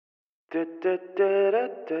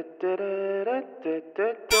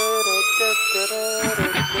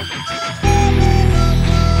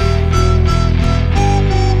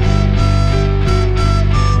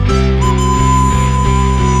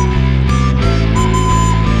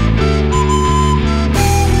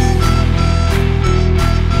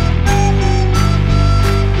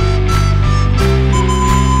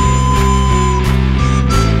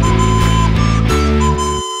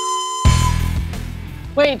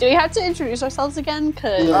Wait, do we have to introduce ourselves again?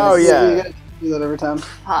 Cause Oh, yeah. You gotta do that every time.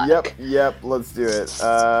 fuck. Yep, let's do it.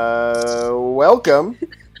 Welcome.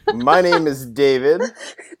 My name is David.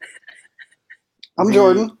 I'm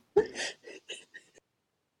Jordan.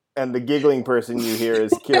 And the giggling person you hear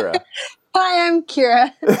is Kira. Hi, I'm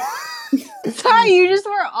Kira. Sorry, you just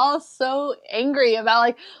were all so angry about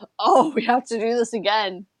like, oh, we have to do this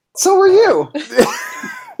again. So were you.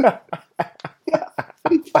 What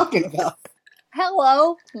are you talking about?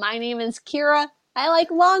 Hello, my name is Kira. I like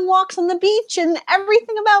long walks on the beach and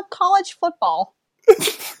everything about college football.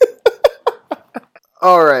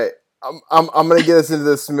 All right. I'm going to get us into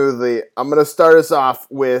this smoothly. I'm going to start us off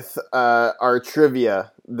with our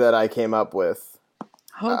trivia that I came up with.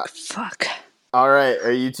 Oh, fuck. All right.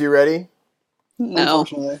 Are you two ready? No.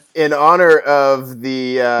 Unfortunately. In honor of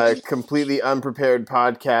the completely unprepared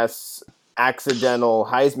podcast's accidental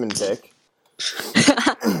Heisman pick,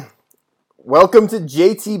 welcome to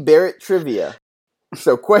JT Barrett Trivia.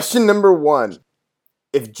 So question number 1.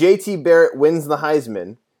 If JT Barrett wins the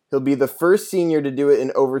Heisman, he'll be the first senior to do it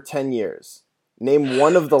in over 10 years. Name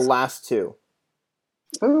one of the last 2.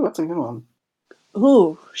 Ooh, that's a good one.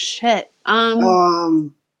 Ooh, shit.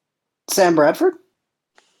 Sam Bradford?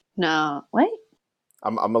 No. Wait.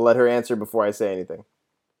 I'm going to let her answer before I say anything.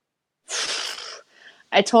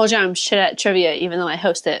 I told you I'm shit at trivia, even though I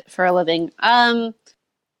host it for a living. I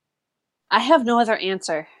have no other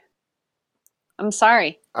answer. I'm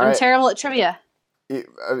sorry. All I'm right. terrible at trivia.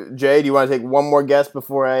 Jay, do you want to take one more guess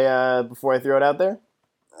before I throw it out there?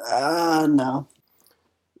 No.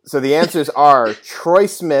 So the answers are Troy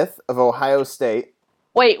Smith of Ohio State.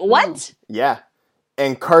 Wait, what? Yeah.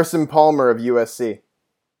 And Carson Palmer of USC.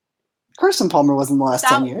 Carson Palmer was in the last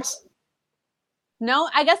 10 years. No,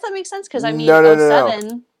 I guess that makes sense because I mean, No.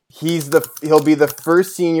 07. He'll be the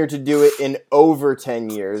first senior to do it in over 10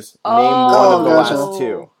 years. Name Oh, one of the gotcha. last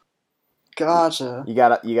 2. Gotcha. You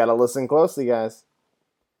gotta listen closely, guys.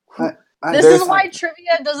 This is why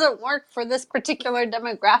trivia doesn't work for this particular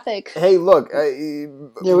demographic. Hey, look.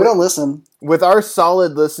 Yeah, we don't listen. With our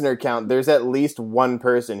solid listener count, there's at least one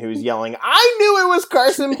person who's yelling, "I knew it was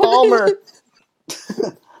Carson Palmer."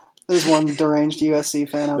 There's one deranged USC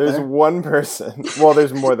fan out There's there. one person. Well,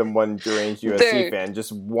 there's more than one deranged USC There. fan.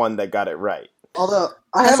 Just one that got it right. Although,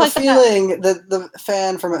 I That's have like a feeling that the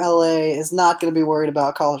fan from LA is not going to be worried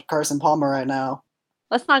about Carson Palmer right now.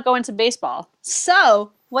 Let's not go into baseball.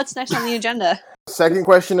 So, what's next on the agenda? Second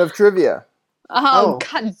question of trivia. Oh, Oh.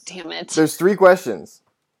 god damn it. There's 3 questions.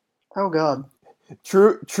 Oh, God.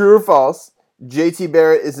 True or false? JT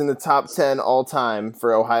Barrett is in the top 10 all time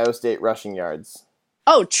for Ohio State rushing yards.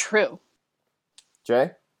 Oh, true.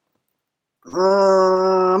 Jay?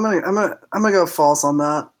 I'm gonna go false on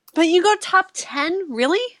that. But you go top 10?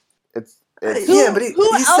 Really? It's Yeah, but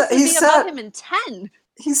Who else would be sat- above him in 10?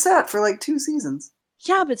 He sat for like 2 seasons.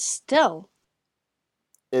 Yeah, but still.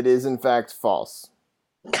 it is in fact false.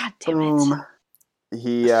 God damn it. Boom.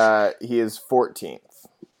 He is 14th.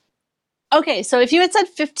 Okay, so if you had said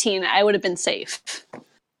 15, I would have been safe.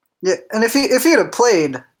 Yeah, and if he had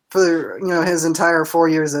played for his entire 4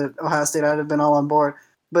 years at Ohio State, I'd have been all on board.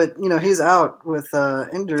 But he's out with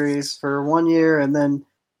injuries for 1 year, and then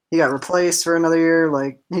he got replaced for another year.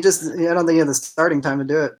 Like I don't think he had the starting time to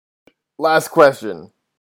do it. Last question.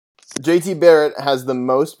 JT Barrett has the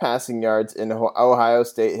most passing yards in Ohio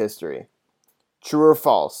State history. True or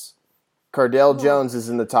false? Cardale Jones is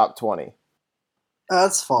in the top 20.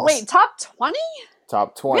 That's false. Wait, top 20?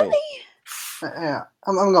 Top 20. Really? Yeah,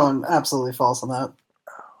 I'm going absolutely false on that.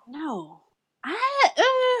 No.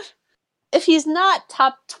 If he's not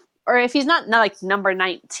if he's not like number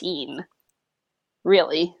 19,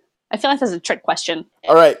 really. I feel like that's a trick question.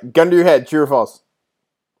 All right, gun to your head. True or false?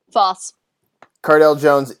 False. Cardale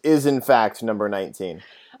Jones is in fact number 19.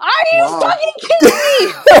 Are you Wow. fucking kidding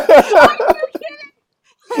me? Are you kidding?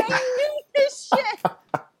 I knew this shit.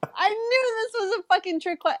 I knew this was a fucking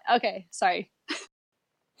trick question. Okay, sorry.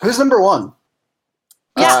 Who's number 1?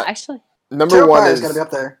 Yeah, actually. Number Terrell 1 Pryor's is... got to be up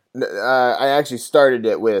there. I actually started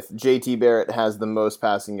it with JT Barrett has the most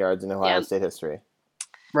passing yards in Ohio State history.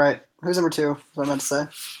 Right. Who's number 2? What I meant to say.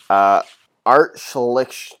 Art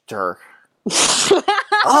Schlichter.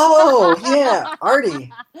 Oh yeah,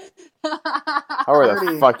 Artie. However the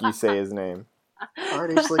Hardy. fuck you say his name.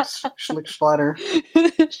 Hardy Schlickschlatter.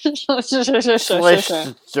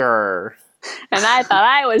 Schlichter. And I thought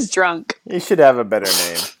I was drunk. You should have a better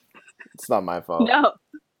name. It's not my fault. No.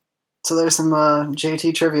 So there's some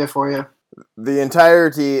JT trivia for you. The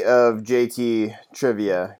entirety of JT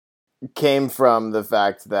trivia came from the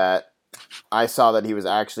fact that I saw that he was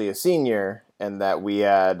actually a senior and that we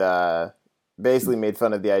had basically made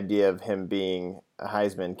fun of the idea of him being a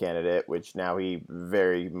Heisman candidate, which now he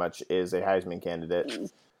very much is a Heisman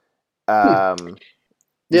candidate.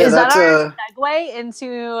 Yeah, Is that that's our segue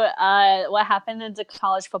into what happened into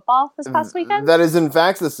college football this past weekend? That is in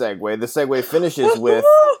fact the segue. The segue finishes with,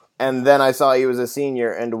 and then I saw he was a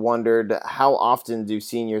senior and wondered how often do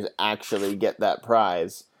seniors actually get that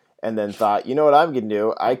prize, and then thought, you know what I'm going to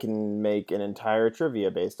do? I can make an entire trivia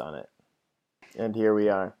based on it. And here we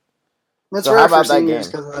are. That's So rare how about for that seniors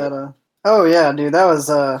game? because of that. Oh yeah, dude, that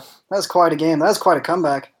was quite a game. That was quite a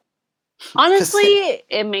comeback. Honestly,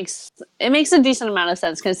 it makes a decent amount of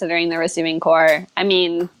sense considering the receiving core. I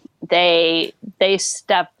mean, they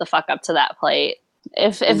stepped the fuck up to that plate.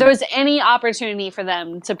 If there was any opportunity for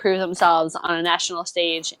them to prove themselves on a national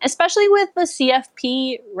stage, especially with the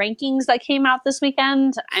CFP rankings that came out this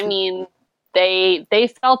weekend, I mean,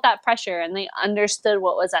 they felt that pressure and they understood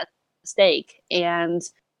what was at stake. And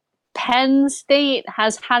Penn State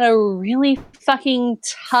has had a really fucking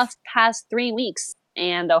tough past 3 weeks.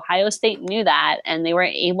 And Ohio State knew that, and they were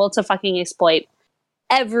able to fucking exploit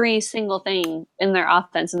every single thing in their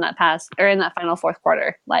offense in that final fourth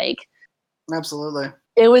quarter. Like, Absolutely.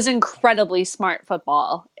 it was incredibly smart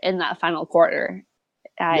football in that final quarter.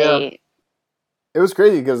 It was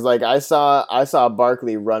crazy because like I saw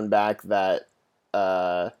Barkley run back that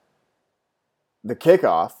the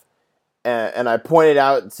kickoff, and I pointed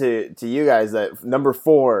out to you guys that number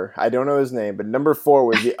 4, I don't know his name, but number 4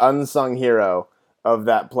 was the unsung hero of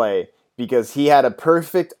that play because he had a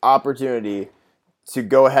perfect opportunity to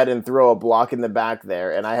go ahead and throw a block in the back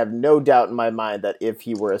there, and I have no doubt in my mind that if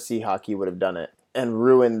he were a Seahawk, he would have done it and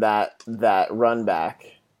ruined that run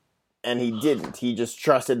back. And he didn't. He just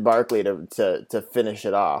trusted Barkley to finish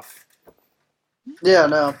it off. Yeah,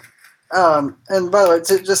 no. And by the way,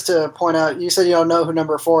 just to point out, you said you don't know who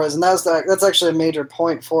number 4 is, and that's actually a major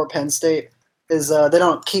point for Penn State, is they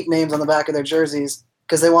don't keep names on the back of their jerseys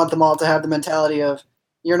because they want them all to have the mentality of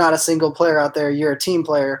you're not a single player out there, you're a team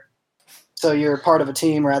player, so you're part of a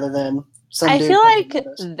team rather than some I dude feel like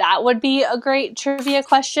others. that would be a great trivia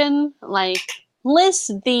question. Like,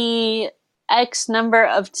 list the X number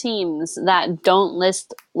of teams that don't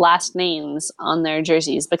list last names on their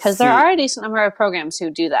jerseys, because there are a decent number of programs who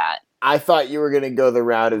do that. I thought you were going to go the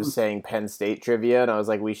route of saying Penn State trivia, and I was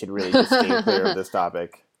like, we should really just stay clear of this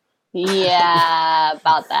topic. Yeah,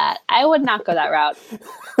 about that. I would not go that route.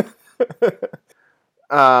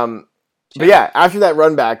 But yeah, after that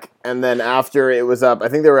run back, and then after it was up, I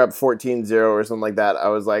think they were up 14-0 or something like that, I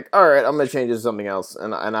was like, all right, I'm going to change it to something else.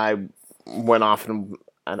 And I went off, and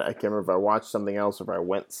I can't remember if I watched something else or if I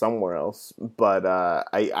went somewhere else, but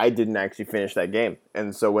I didn't actually finish that game.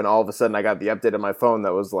 And so when all of a sudden I got the update on my phone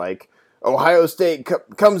that was like, Ohio State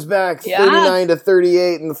comes back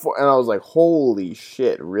 39-38 in the fourth, and I was like, holy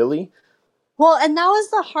shit, really? Well, and that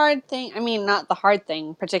was the hard thing. I mean, not the hard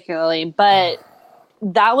thing particularly, but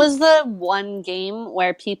that was the one game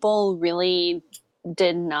where people really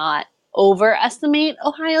did not overestimate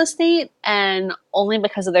Ohio State, and only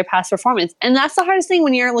because of their past performance. And that's the hardest thing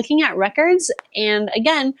when you're looking at records. And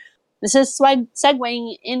again, this is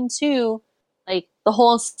segueing into like the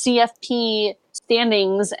whole CFP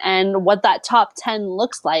standings and what that top 10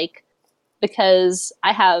 looks like, because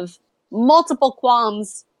I have multiple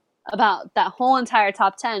qualms about that whole entire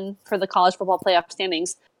top 10 for the college football playoff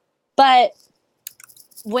standings. But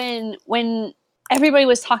when everybody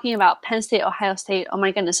was talking about Penn State, Ohio State, oh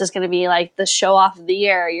my goodness, this is going to be like the show off of the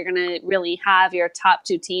year. You're going to really have your top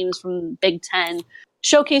 2 teams from Big Ten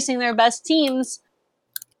showcasing their best teams.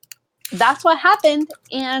 That's what happened.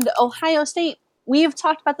 And Ohio State, we've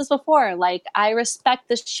talked about this before. Like, I respect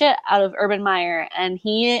the shit out of Urban Meyer, and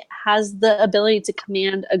he has the ability to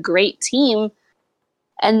command a great team.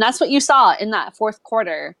 And that's what you saw in that fourth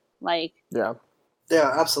quarter. Like, yeah,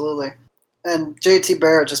 absolutely. And JT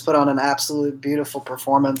Barrett just put on an absolute beautiful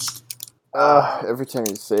performance. Every time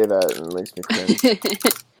you say that, it makes me cringe.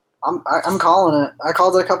 I'm calling it. I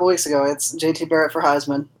called it a couple weeks ago. It's JT Barrett for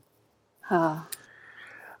Heisman.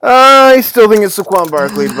 I still think it's Saquon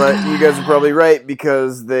Barkley, but you guys are probably right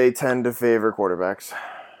because they tend to favor quarterbacks.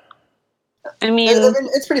 I mean,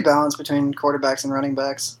 it's pretty balanced between quarterbacks and running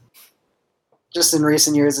backs. Just in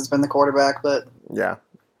recent years, it's been the quarterback, but yeah.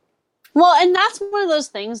 Well, and that's one of those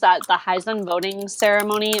things that the Heisman voting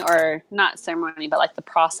ceremony, or not ceremony, but like the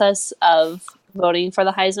process of voting for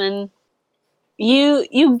the Heisman,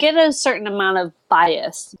 you get a certain amount of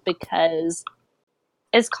bias because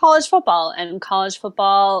it's college football, and college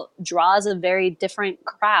football draws a very different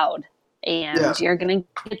crowd. And you're going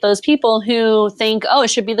to get those people who think, oh, it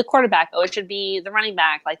should be the quarterback. Oh, it should be the running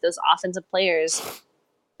back, like those offensive players.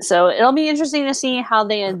 So it'll be interesting to see how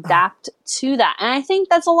they adapt to that. And I think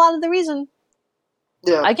that's a lot of the reason.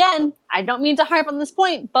 Yeah. Again, I don't mean to harp on this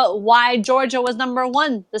point, but why Georgia was number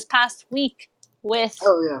 1 this past week with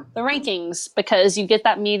the rankings, because you get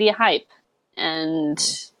that media hype and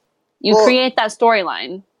you create that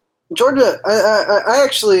storyline. Georgia,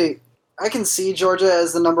 I can see Georgia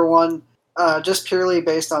as the number 1, just purely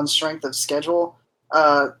based on strength of schedule,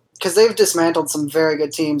 because they've dismantled some very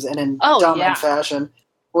good teams and in dominant fashion.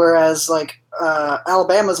 Whereas, like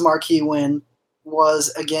Alabama's marquee win was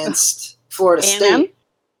against Florida State.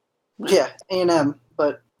 Yeah, A&M.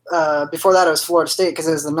 But before that, it was Florida State because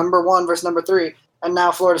it was the number 1 versus number 3, and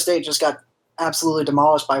now Florida State just got absolutely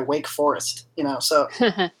demolished by Wake Forest. So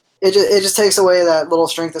it just takes away that little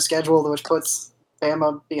strength of schedule, which puts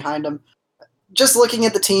Bama behind them. Just looking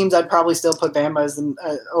at the teams, I'd probably still put Bama as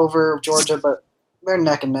over Georgia, but they're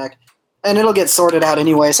neck and neck, and it'll get sorted out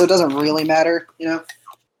anyway, so it doesn't really matter,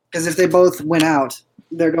 because if they both win out,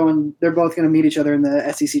 they're both going to meet each other in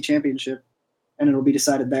the SEC championship, and it'll be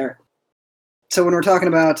decided there. So when we're talking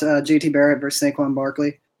about J.T. Barrett versus Saquon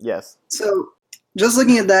Barkley, yes. So just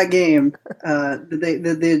looking at that game,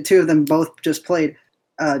 the two of them both just played.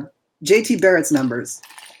 J.T. Barrett's numbers: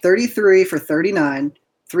 33 for 39,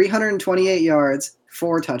 328 yards,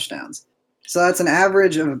 4 touchdowns. So that's an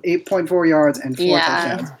average of 8.4 yards and 4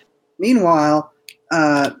 touchdowns. Meanwhile,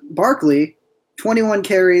 Barkley, 21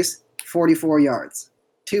 carries, 44 yards,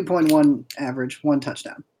 2.1 average, 1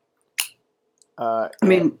 touchdown.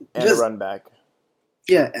 And a run back.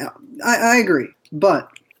 Yeah, I agree. But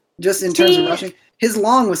just in terms of rushing, his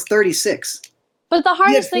long was 36. But the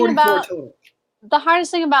hardest thing about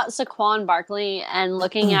Saquon Barkley and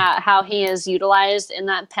looking at how he is utilized in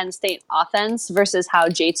that Penn State offense versus how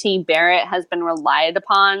JT Barrett has been relied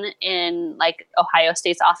upon in like Ohio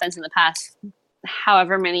State's offense in the past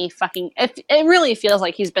however many it really feels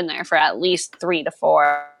like he's been there for at least 3 to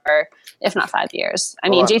 4, if not 5 years. I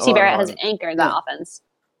mean, JT Barrett has anchored that offense.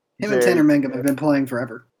 Him and Tanner Mangum have been playing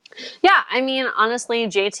forever. Yeah, I mean, honestly,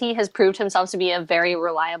 JT has proved himself to be a very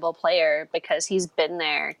reliable player because he's been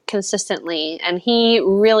there consistently, and he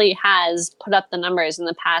really has put up the numbers in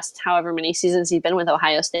the past however many seasons he's been with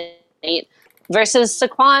Ohio State, versus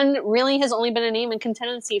Saquon really has only been a name in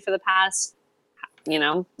contendency for the past,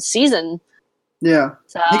 season. Yeah,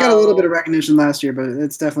 so, he got a little bit of recognition last year, but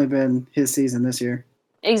it's definitely been his season this year.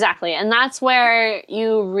 Exactly, and that's where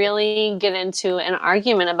you really get into an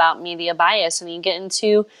argument about media bias, and you get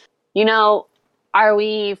into, are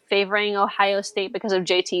we favoring Ohio State because of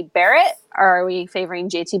JT Barrett, or are we favoring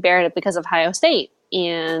JT Barrett because of Ohio State?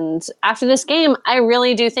 And after this game, I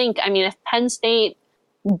really do think, if Penn State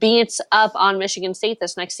beats up on Michigan State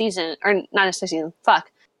this next season, or not this next season,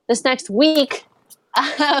 this next week,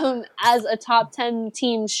 as a top 10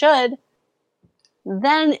 team should,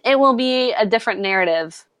 then it will be a different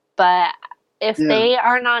narrative. But if they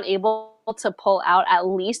are not able to pull out at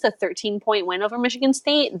least a 13-point win over Michigan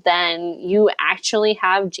State, then you actually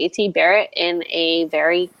have JT Barrett in a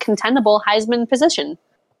very contendable Heisman position.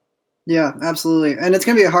 Yeah, absolutely. And it's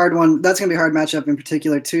going to be a hard one. That's going to be a hard matchup in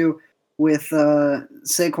particular, too, with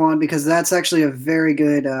Saquon, because that's actually a very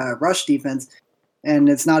good rush defense. And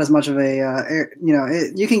it's not as much of a,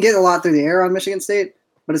 you can get a lot through the air on Michigan State,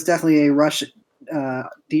 but it's definitely a rush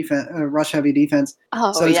defense, rush heavy defense.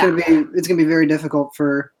 So it's gonna be very difficult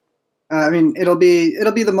for. It'll be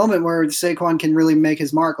the moment where Saquon can really make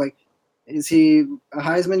his mark. Like, is he a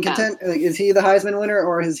Heisman contender? Like, is he the Heisman winner,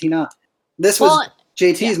 or is he not? This was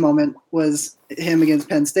JT's moment, was him against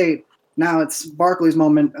Penn State. Now it's Barkley's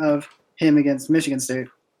moment of him against Michigan State.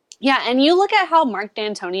 Yeah, and you look at how Mark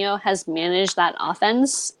D'Antonio has managed that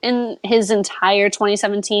offense in his entire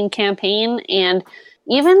 2017 campaign, and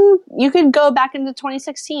even you could go back into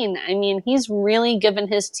 2016. He's really given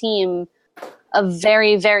his team a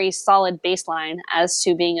very, very solid baseline as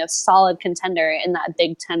to being a solid contender in that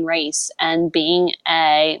Big Ten race and being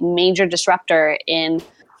a major disruptor in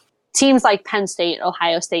teams like Penn State,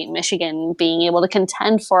 Ohio State, Michigan, being able to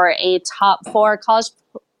contend for a top 4 college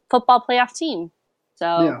football playoff team.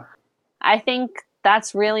 So I think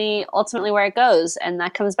that's really ultimately where it goes. And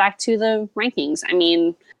that comes back to the rankings.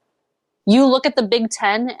 You look at the Big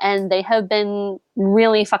Ten, and they have been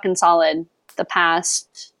really fucking solid the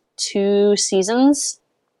past 2 seasons.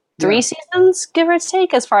 3 Yeah. seasons, give or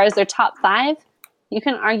take, as far as their top 5. You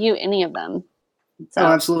can argue any of them. So, Oh,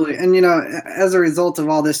 absolutely. And as a result of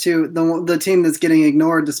all this too, the team that's getting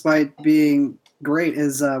ignored despite being great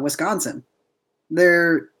is Wisconsin.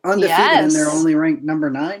 They're undefeated and they're yes. only ranked number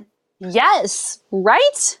 9. Yes,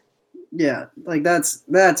 right? Yeah, like that's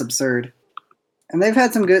absurd. And they've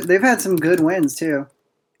had some good wins too.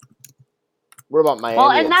 What about Miami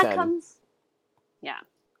Well, and at that 10? comes. Yeah.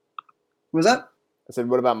 Was that? I said,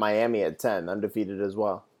 what about Miami at 10, undefeated as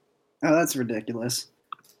well? Oh, that's ridiculous.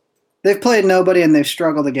 They've played nobody and they've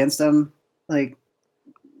struggled against them. Like,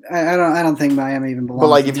 I don't think Miami even belongs. But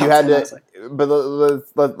like, in if the you top had 10, to, honestly.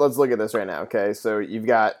 but let's look at this right now. Okay, so you've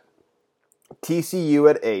got TCU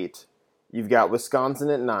at 8, you've got Wisconsin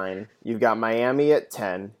at 9, you've got Miami at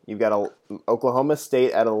 10, you've got Oklahoma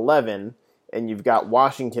State at 11, and you've got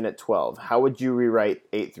Washington at 12. How would you rewrite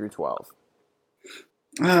 8 through 12?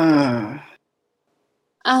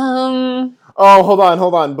 Oh,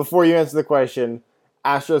 hold on. Before you answer the question,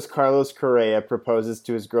 Astros Carlos Correa proposes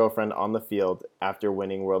to his girlfriend on the field after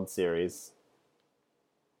winning World Series.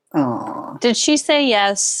 Aw. Did she say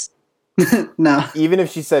yes? No. Even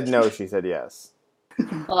if she said no, she said yes.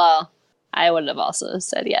 Well, I would have also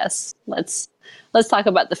said yes. Let's talk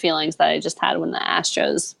about the feelings that I just had when the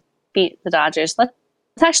Astros beat the Dodgers. Let's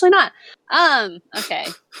actually not. Okay.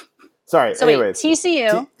 Sorry. So anyways, wait,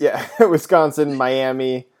 TCU. Yeah, Wisconsin,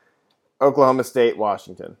 Miami, Oklahoma State,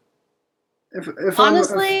 Washington. If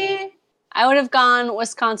Honestly, I would have gone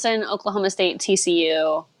Wisconsin, Oklahoma State,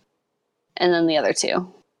 TCU, and then the other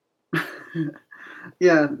 2.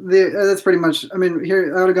 Yeah, that's pretty much. I mean,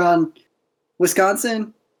 here I would have gone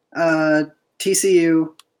Wisconsin,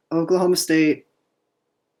 TCU, Oklahoma State,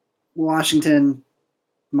 Washington,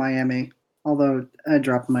 Miami. Although I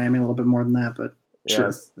dropped Miami a little bit more than that, but sure.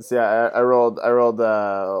 Yes. So yeah, I rolled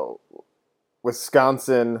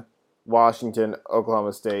Wisconsin, Washington,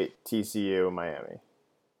 Oklahoma State, TCU, Miami.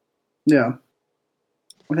 Yeah,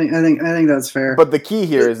 I think that's fair. But the key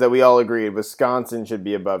here is that we all agreed Wisconsin should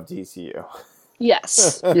be above TCU.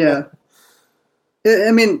 Yes. Yeah,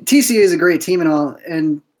 I mean TCU is a great team and all,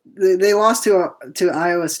 and they lost to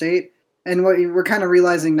Iowa State. And what we're kind of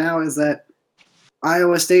realizing now is that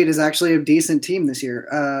Iowa State is actually a decent team this year.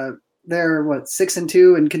 They're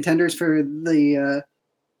 6-2 and contenders for the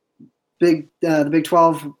Big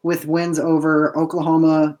 12 with wins over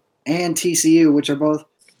Oklahoma and TCU, which are both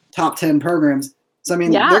top 10 programs. So I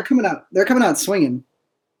mean, Yeah. they're coming out swinging.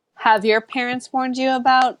 Have your parents warned you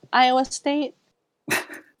about Iowa State?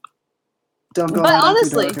 Don't go But out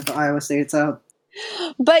honestly- after dark if Iowa State's out.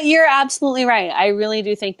 But you're absolutely right. I really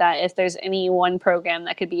do think that if there's any one program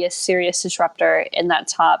that could be a serious disruptor in that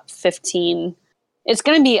top 15, it's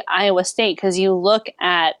going to be Iowa State, because you look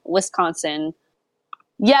at Wisconsin.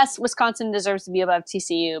 Yes, Wisconsin deserves to be above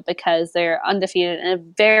TCU because they're undefeated in a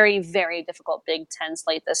very, very difficult Big Ten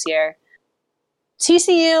slate this year.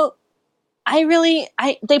 TCU,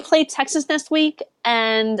 they play Texas next week,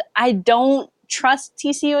 and I don't trust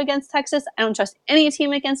TCU against Texas. I don't trust any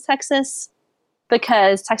team against Texas,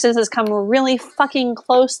 because Texas has come really fucking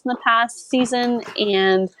close in the past season,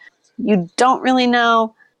 and you don't really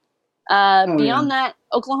know. Beyond that,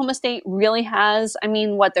 Oklahoma State really has,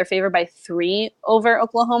 they're favored by 3 over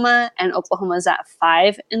Oklahoma, and Oklahoma's at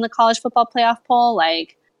 5 in the college football playoff poll.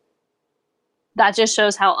 Like, that just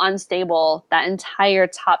shows how unstable that entire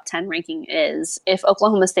top 10 ranking is. If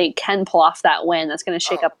Oklahoma State can pull off that win, that's going to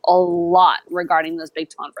shake up a lot regarding those Big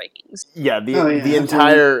 12 rankings. Yeah, the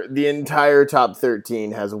entire top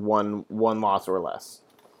 13 has one loss or less.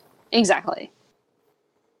 Exactly.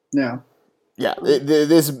 Yeah. Yeah,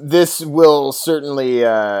 this will certainly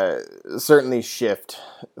shift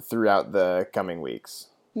throughout the coming weeks.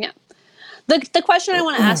 Yeah. The question I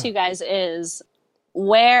want to ask you guys is,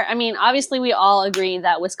 obviously we all agree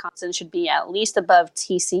that Wisconsin should be at least above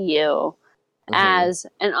TCU as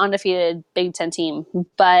an undefeated Big Ten team.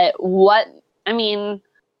 But what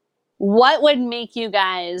would make you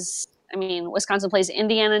guys, Wisconsin plays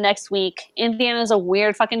Indiana next week. Indiana's a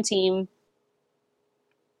weird fucking team.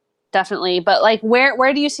 Definitely. But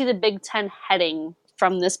where do you see the Big Ten heading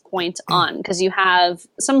from this point on? Because you have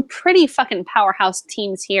some pretty fucking powerhouse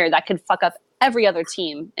teams here that could fuck up every other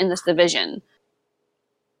team in this division.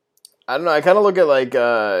 I don't know. I kind of look at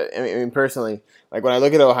personally, when I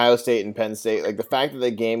look at Ohio State and Penn State, the fact that the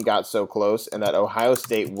game got so close and that Ohio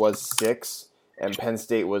State was 6 and Penn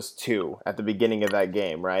State was 2 at the beginning of that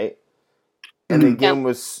game, right? And the game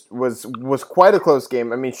was quite a close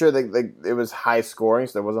game. Sure, it was high scoring,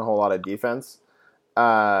 so there wasn't a whole lot of defense.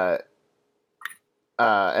 At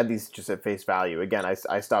least just at face value. Again,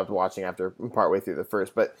 I stopped watching after partway through the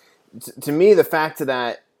first. But to me, the fact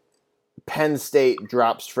that Penn State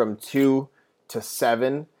drops from 2 to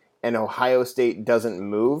 7 and Ohio State doesn't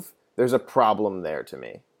move, there's a problem there to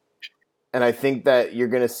me. And I think that you're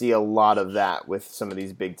going to see a lot of that with some of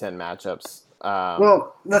these Big Ten matchups.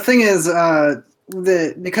 Well, the thing is,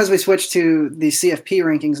 because we switched to the CFP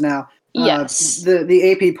rankings now, Yes.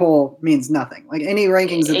 the AP poll means nothing. Like any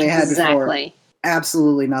rankings that they had before, Exactly.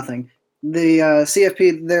 absolutely nothing. The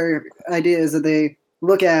CFP, their idea is that they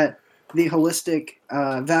look at the holistic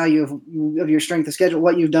value of your strength of schedule,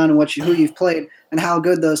 what you've done and who you've played, and how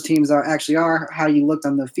good those teams actually are, how you looked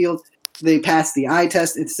on the field. They pass the eye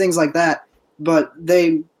test. It's things like that. But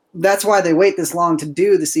that's why they wait this long to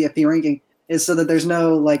do the CFP ranking, is so that there's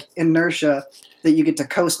no like inertia that you get to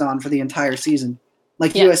coast on for the entire season.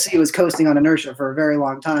 Like USC was coasting on inertia for a very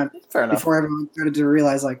long time Fair enough. before everyone started to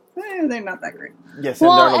realize like they're not that great. Yeah, Sam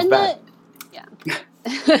Darnold's back.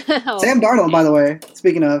 Sam Darnold, by the way,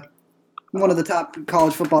 speaking of, one of the top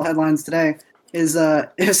college football headlines today is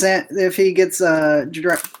if he gets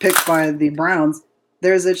picked by the Browns,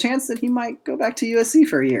 there's a chance that he might go back to USC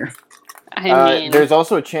for a year. I mean, there's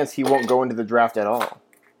also a chance he won't go into the draft at all.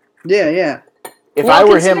 Yeah. If I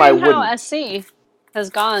were him, I wouldn't. How SC has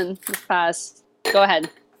gone this past. Go ahead.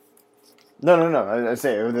 No. I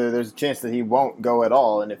say there's a chance that he won't go at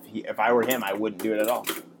all, and if I were him, I wouldn't do it at all.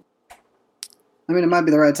 I mean, it might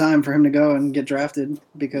be the right time for him to go and get drafted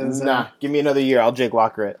because. Give me another year. I'll Jake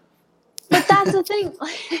Locker it. But that's the thing.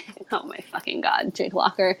 Oh my fucking god, Jake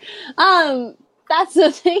Locker. That's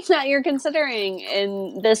the thing that you're considering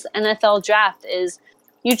in this NFL draft is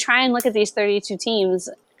you try and look at these 32 teams.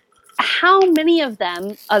 How many of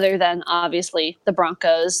them, other than obviously the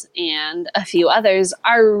Broncos and a few others,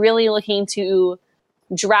 are really looking to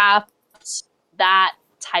draft that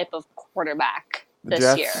type of quarterback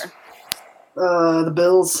this year? The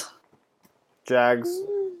Bills. Jags.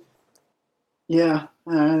 Yeah,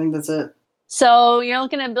 I think that's it. So you're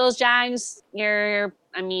looking at Bills, Jags.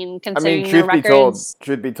 Considering their records.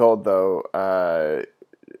 Truth be told, though,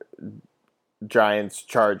 Giants,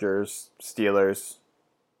 Chargers, Steelers,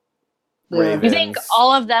 Ravens. You think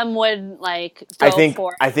all of them would go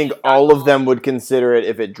I think all of them would consider it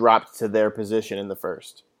if it dropped to their position in the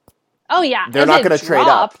first. Oh yeah, they're not going to trade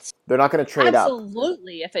up. They're not going to trade up.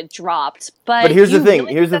 Absolutely, if it dropped. But here's the thing.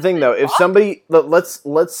 Here's the thing, though. If somebody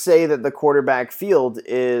let's say that the quarterback field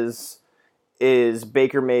is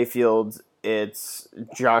Baker Mayfield, it's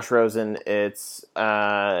Josh Rosen, it's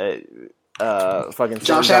fucking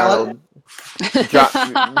Josh Allen. Josh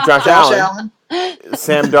Allen. Allen.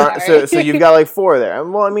 Sam Darnold. So you've got like four there.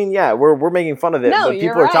 Well, I mean, yeah, we're making fun of it, but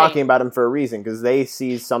people are talking about him for a reason because they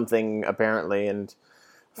see something apparently, and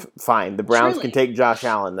fine. The Browns can take Josh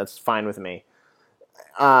Allen. That's fine with me.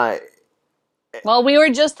 Well, we were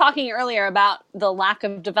just talking earlier about the lack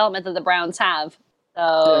of development that the Browns have.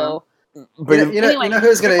 So, but you know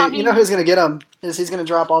who's gonna get him is he's gonna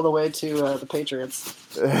drop all the way to the Patriots.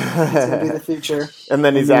 It's gonna be the future, and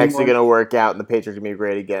then he's actually gonna work out, and the Patriots are gonna be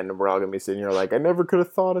great again, and we're all gonna be sitting here like, I never could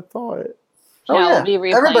have thought it. Yeah,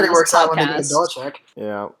 we'll everybody works out when they get a Belichick.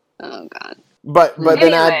 Yeah. Oh god. But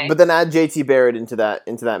then add JT Barrett into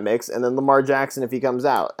that mix, and then Lamar Jackson if he comes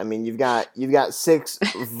out. I mean, you've got 6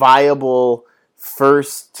 viable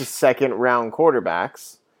first to second round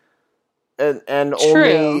quarterbacks, and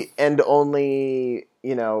only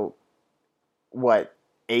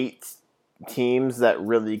 8 teams that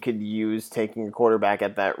really could use taking a quarterback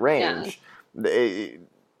at that range. Yeah.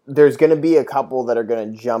 There's going to be a couple that are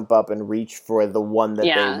going to jump up and reach for the one that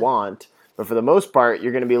they want. But for the most part,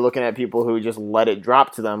 you're going to be looking at people who just let it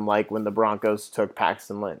drop to them, like when the Broncos took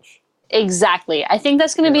Paxton Lynch. Exactly. I think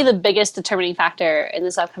that's going to be the biggest determining factor in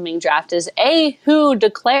this upcoming draft is A, who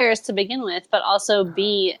declares to begin with, but also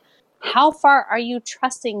B, how far are you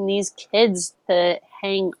trusting these kids to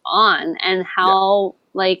hang on and how,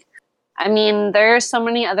 there are so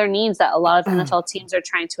many other needs that a lot of NFL teams are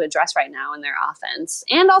trying to address right now in their offense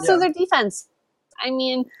and also their defense. I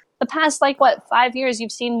mean, the past, 5 years,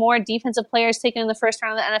 you've seen more defensive players taken in the first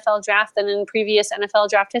round of the NFL draft than in previous NFL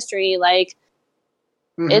draft history.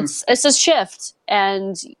 It's a shift.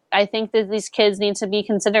 And I think that these kids need to be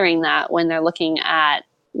considering that when they're looking at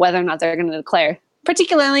whether or not they're going to declare.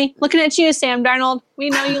 Particularly looking at you, Sam Darnold.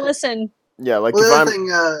 We know you listen. Yeah,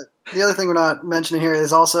 the other thing we're not mentioning here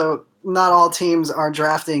is also not all teams are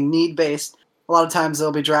drafting need-based. A lot of times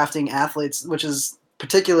they'll be drafting athletes, which is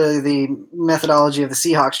particularly the methodology of the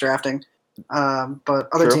Seahawks drafting. But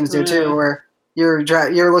other teams do too, where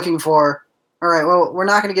you're looking for, all right, well, we're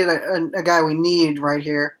not going to get a guy we need right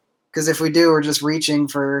here, because if we do, we're just reaching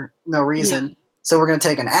for no reason. Yeah. So we're going to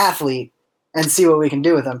take an athlete and see what we can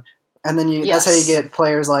do with him. And then that's how you get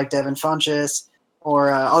players like Devin Funchess,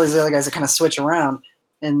 or all these other guys that kind of switch around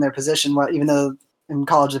in their position, even though in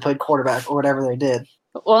college they played quarterback or whatever they did.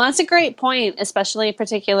 Well, that's a great point, especially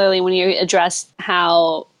particularly when you address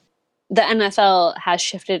how the NFL has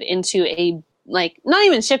shifted into not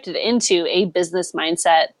even shifted into a business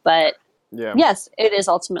mindset, but yes, it is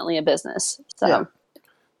ultimately a business. So Yeah.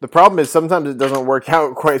 The problem is sometimes it doesn't work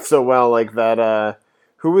out quite so well, like that.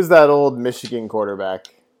 Who was that old Michigan quarterback?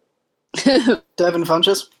 Devin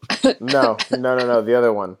Funchess? No, the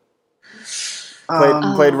other one.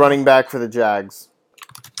 Played running back for the Jags.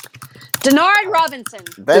 Denard Robinson.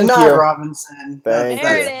 Thank Denard you. Robinson. Thank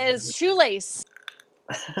There you. it is. Shoelace.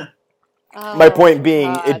 My point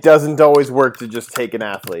being, God. it doesn't always work to just take an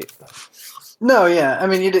athlete. No, yeah. I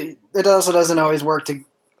mean, it also doesn't always work to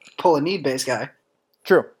pull a need-based guy.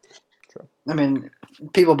 True. I mean,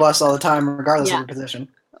 people bust all the time regardless of Yeah. their position.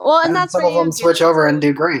 Well, and And that's some where of them switch over and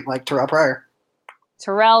do great, like Terrell Pryor.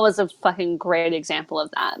 Terrell was a fucking great example of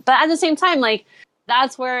that. But at the same time, like,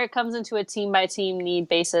 that's where it comes into a team-by-team need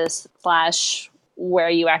basis / where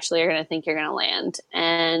you actually are going to think you're going to land.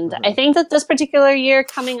 And I think that this particular year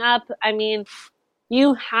coming up, I mean,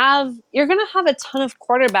 you're going to have a ton of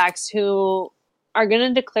quarterbacks who are going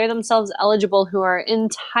to declare themselves eligible, who are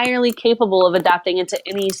entirely capable of adapting into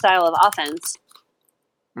any style of offense.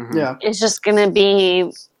 Mm-hmm. Yeah. It's just going to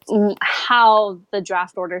be how the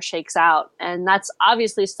draft order shakes out. And that's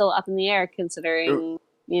obviously still up in the air considering,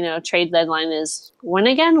 trade deadline is when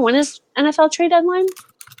again? When is NFL trade deadline?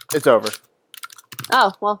 It's over.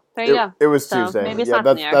 Oh, well, there you go. It was So Tuesday. maybe it's not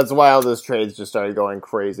in the air. That's why all those trades just started going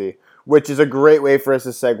crazy, which is a great way for us to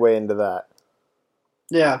segue into that.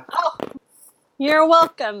 Yeah. Oh, you're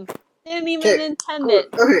welcome. Didn't even intend it.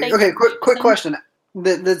 Okay. Quick question.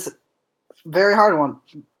 That's a very hard one.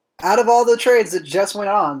 Out of all the trades that just went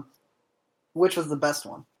on, which was the best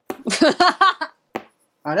one?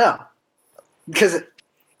 I know. Because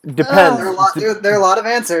Depends. there are a lot of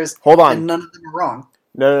answers. Hold on. And none of them are wrong.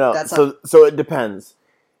 No. So it depends.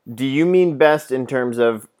 Do you mean best in terms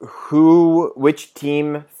of which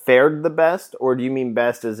team fared the best, or do you mean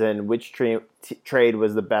best as in which trade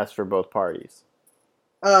was the best for both parties?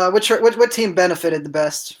 What team benefited the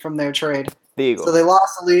best from their trade? The Eagles. So they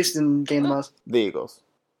lost the least and gained the most. The Eagles.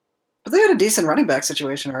 But they had a decent running back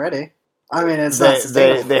situation already. I mean, it's not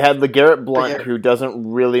sustainable. They had LeGarrette Blount, who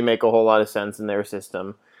doesn't really make a whole lot of sense in their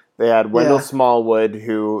system. They had Wendell Smallwood,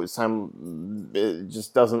 who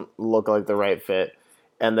just doesn't look like the right fit.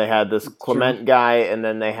 And they had this Clement guy, and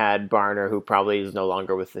then they had Barner, who probably is no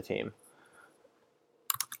longer with the team.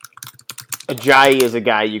 Ajayi is a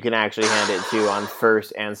guy you can actually hand it to on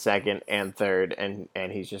first and second and third, and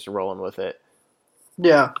he's just rolling with it.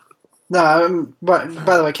 Yeah. No, but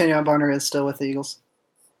by the way, Kenyon Barner is still with the Eagles.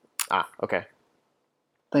 Ah, okay.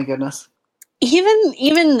 Thank goodness.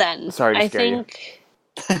 Even then, sorry to I scare you. think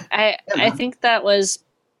I think that was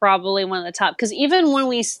probably one of the top, because even when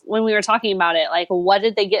we were talking about it, like, what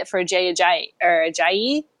did they get for Ajayi?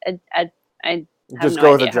 Just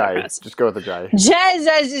go with Ajayi. Just go with Ajayi.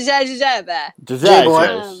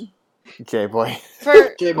 J-boy.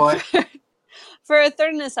 J-boy. For a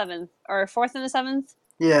third and a seventh, or a fourth and a seventh?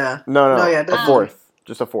 Yeah. No, yeah, a fourth.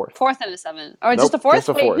 Just a fourth. Fourth and a seventh. Or just a fourth? Just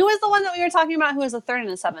a Wait, fourth. who was the one that we were talking about who was a third and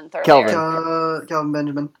a seventh earlier? Kelvin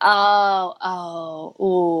Benjamin.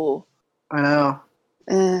 Ooh. I know.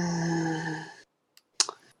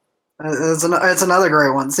 It's another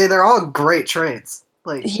great one. See, they're all great trades.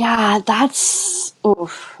 Yeah, that's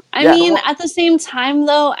oof. I mean, at the same time,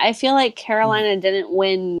 though, I feel like Carolina didn't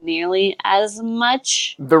win nearly as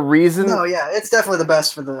much. The reason... No, yeah, it's definitely the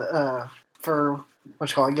best for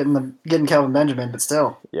getting Kelvin Benjamin, but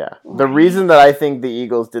still. Yeah. The reason that I think the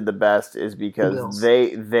Eagles did the best is because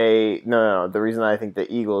the reason I think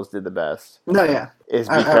the Eagles did the best is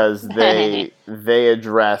because they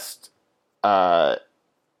addressed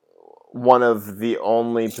one of the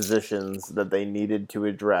only positions that they needed to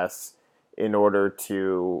address in order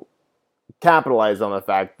to capitalize on the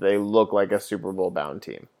fact that they look like a Super Bowl bound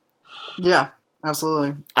team. Yeah,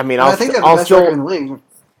 absolutely. I mean, I think they have the best record in the league.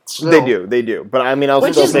 Still. They do. But I mean, I'll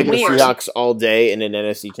still take the Seahawks all day in an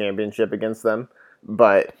NFC championship against them.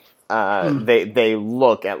 But they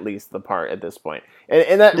look at least the part at this point.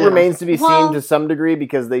 And that remains to be seen to some degree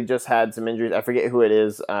because they just had some injuries. I forget who it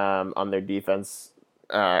is on their defense,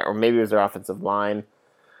 or maybe it was their offensive line.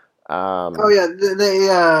 I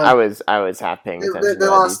was half paying attention. They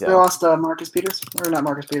lost Marcus Peters, or not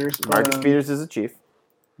Marcus Peters. Marcus Peters is a Chief.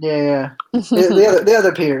 Yeah. the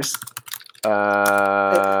other Peters. Doug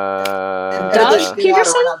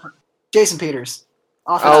Peterson? Jason Peters.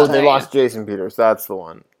 They lost Jason Peters. That's the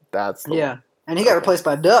one. And he got replaced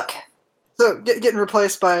by Duck. So getting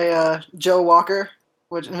replaced by Joe Walker,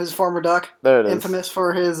 who's former Duck, There it is. infamous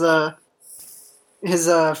for his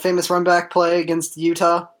famous run back play against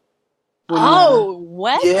Utah.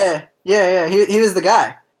 What? Yeah. He was the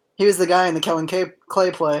guy. He was the guy in the Kellen Clay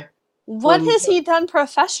play. What has he done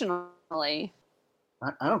professionally?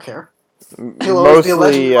 I don't care. He'll always be a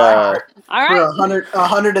legend in Mostly, my heart All for right. a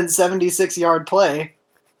 176-yard play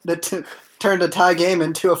that turned a tie game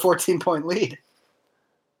into a 14-point lead.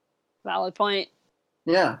 Valid point.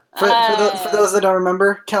 Yeah. For those that don't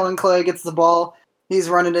remember, Kellen Clay gets the ball. He's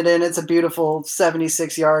running it in. It's a beautiful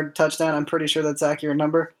 76-yard touchdown. I'm pretty sure that's an accurate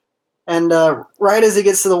number. And right as he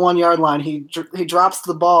gets to the 1-yard line, he drops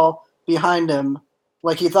the ball behind him,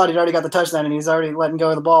 like he thought he'd already got the touchdown, and he's already letting go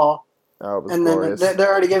of the ball. oh, it was And glorious. then they're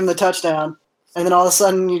already giving the touchdown. And then all of a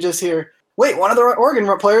sudden you just hear, wait, one of the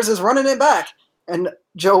Oregon players is running it back. And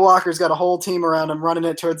Joe Walker's got a whole team around him running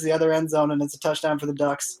it towards the other end zone, and it's a touchdown for the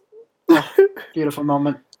Ducks. Oh, beautiful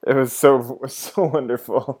moment. It was so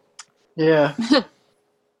wonderful. Yeah.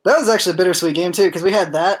 That was actually a bittersweet game, too, because we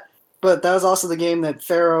had that, but that was also the game that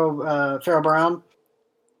Pharaoh Brown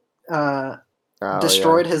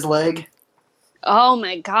destroyed his leg. Oh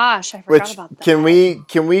my gosh, I forgot about that.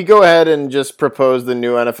 Can we go ahead and just propose the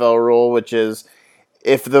new NFL rule, which is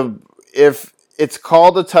if it's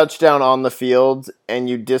called a touchdown on the field and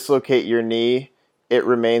you dislocate your knee, it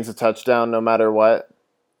remains a touchdown no matter what?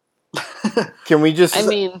 Can we just I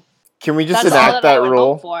mean, enact that's all that I would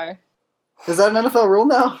rule? hope for. Is that an NFL rule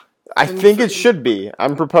now? I think it should be.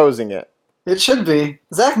 I'm proposing it. It should be.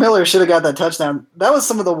 Zach Miller should have got that touchdown. That was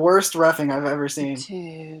some of the worst reffing I've ever seen.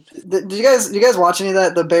 Dude. Did you guys watch any of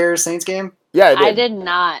that, the Bears Saints game? Yeah, I did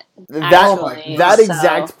not. That Actually,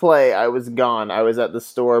 exact play, I was gone. I was at the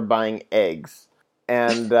store buying eggs,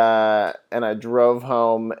 and I drove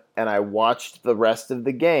home and I watched the rest of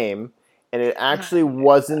the game. And it actually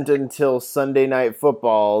wasn't until Sunday Night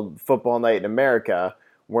Football Night in America,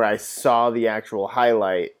 where I saw the actual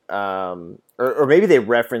highlight. Or maybe they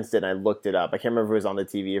referenced it and I looked it up. I can't remember if it was on the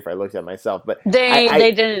TV or if I looked at it myself. But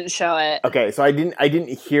they didn't show it. Okay, so I didn't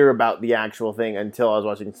hear about the actual thing until I was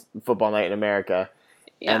watching Football Night in America.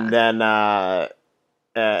 Yeah. And then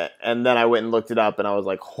I went and looked it up and I was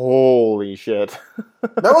like, holy shit.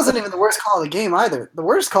 That wasn't even the worst call of the game either. The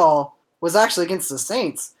worst call was actually against the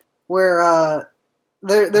Saints, where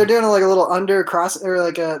they're doing like a little under cross, or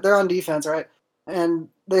like they're on defense, right? And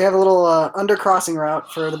they have a little under crossing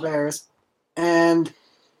route for the Bears. And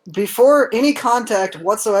before any contact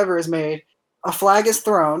whatsoever is made, a flag is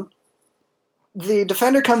thrown. The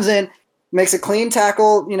defender comes in, makes a clean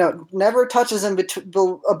tackle, never touches him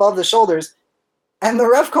above the shoulders, and the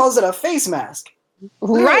ref calls it a face mask.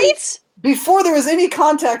 Right? Before there was any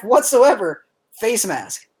contact whatsoever, face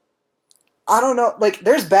mask. I don't know, like,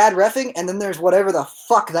 there's bad reffing, and then there's whatever the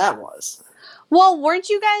fuck that was. Well, weren't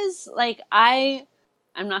you guys, like, I'm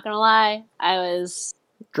not gonna lie, I was,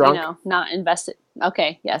 Drunk? not invested.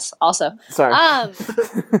 Okay, yes, also. Sorry.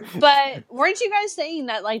 But weren't you guys saying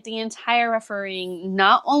that, like, the entire refereeing,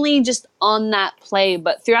 not only just on that play,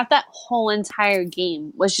 but throughout that whole entire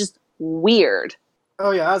game, was just weird?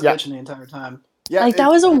 Oh, yeah, I was bitching the entire time. Yeah, Like, that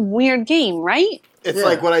was a weird game, right? It's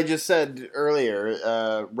like what I just said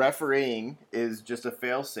earlier. Refereeing is just a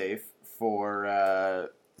failsafe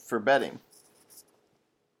for betting.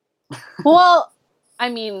 Well, I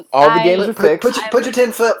mean, all the games are fixed. Put your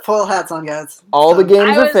tinfoil hats on, guys. All the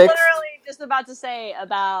games are fixed. I was literally just about to say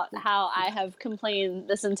about how I have complained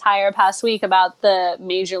this entire past week about the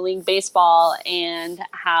Major League Baseball and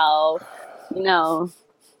how,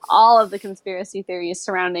 all of the conspiracy theories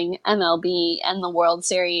surrounding MLB and the World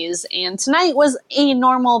Series. And tonight was a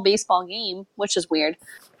normal baseball game, which is weird.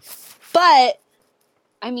 But,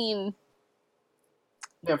 I mean,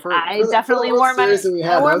 I definitely wore my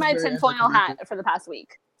tinfoil hat for the past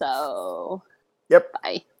week. So, yep.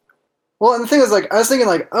 Bye. Well, and the thing is, like, I was thinking,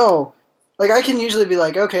 like, I can usually be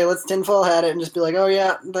like, okay, let's tinfoil hat it and just be like, oh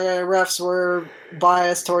yeah, the refs were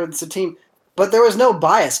biased towards the team, but there was no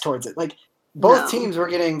bias towards it. Like, both teams were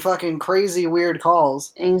getting fucking crazy weird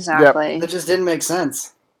calls. Exactly. That just didn't make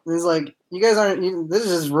sense. It's like, you guys aren't. This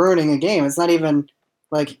is just ruining a game. It's not even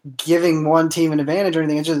like giving one team an advantage or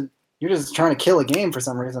anything. It's just you're just trying to kill a game for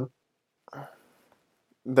some reason.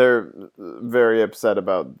 They're very upset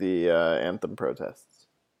about the anthem protests.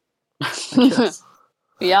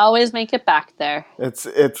 We always make it back there. It's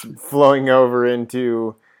flowing over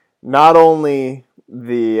into not only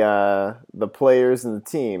the players and the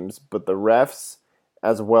teams, but the refs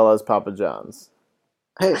as well as Papa John's.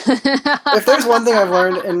 Hey, if there's one thing I've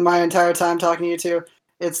learned in my entire time talking to you two,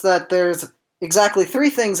 it's that there's exactly three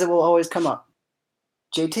things that will always come up: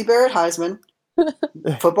 JT Barrett Heisman,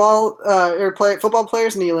 football football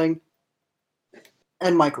players kneeling,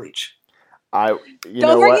 and Mike Leach. Don't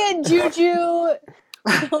Don't forget Juju.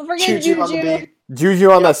 Don't forget Juju on the Juju. beat.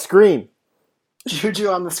 Juju on the screen. Juju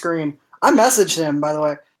on the screen. I messaged him, by the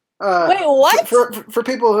way. Wait, what? For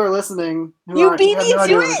people who are listening, You beat have me no to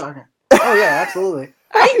idea what it? we're talking. Oh yeah, absolutely.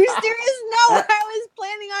 Are you serious? No, I was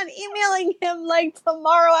planning on emailing him like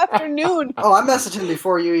tomorrow afternoon. Oh, I messaged him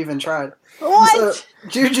before you even tried. What? So,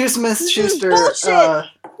 Juju Smith-Schuster bullshit.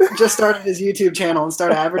 just started his YouTube channel and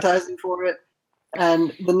started advertising for it.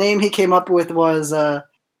 And the name he came up with was, what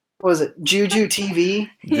was it, Juju TV?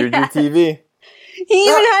 Juju Yes. TV. He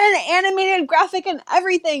even had an animated graphic and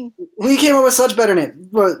everything. We came up with such better names.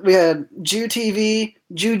 We had Ju TV,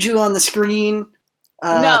 Juju on the screen.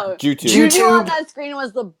 No, YouTube. Juju on YouTube. that screen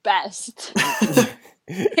was the best,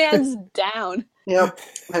 hands down. Yep.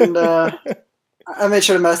 And I made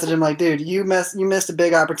sure to message him like, dude, you missed a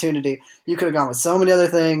big opportunity. You could have gone with so many other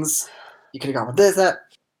things. You could have gone with this, that.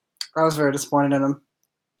 I was very disappointed in him.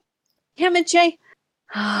 Damn it, Jay.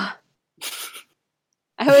 I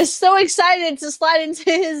was so excited to slide into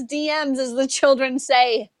his DMs, as the children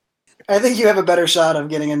say. I think you have a better shot of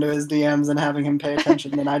getting into his DMs and having him pay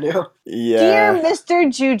attention than I do. Yeah. Dear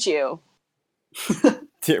Mr. Juju.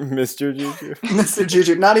 Dear Mr. Juju. Mr.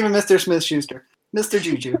 Juju. Not even Mr. Smith-Schuster. Mr.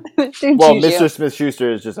 Juju. Mr. Well, Juju. Mr.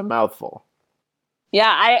 Smith-Schuster is just a mouthful.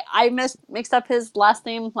 Yeah, I mixed up his last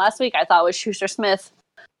name last week. I thought it was Schuster Smith.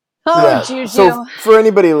 Oh, Juju. So for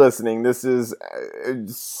anybody listening, this is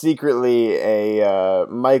secretly a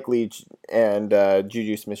Mike Leach and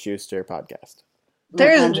Juju Smith-Schuster podcast.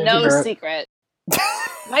 There's And no J.T. Barrett. secret.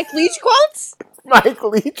 Mike Leach quotes? Mike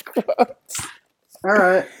Leach quotes. All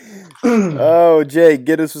right. Oh, Jay,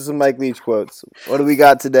 get us with some Mike Leach quotes. What do we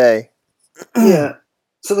got today? Yeah.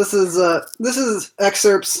 So this is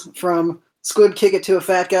excerpts from Squid Kick It to a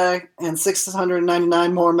Fat Guy and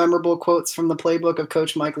 699 more memorable quotes from the playbook of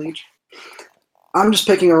Coach Mike Leach. I'm just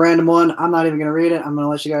picking a random one. I'm not even going to read it. I'm going to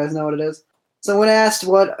let you guys know what it is. So when asked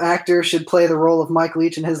what actor should play the role of Mike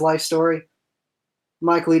Leach in his life story,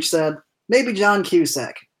 Mike Leach said, maybe John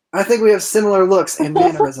Cusack. I think we have similar looks and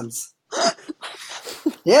mannerisms.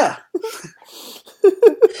 Yeah.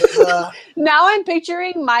 Now I'm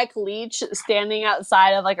picturing Mike Leach standing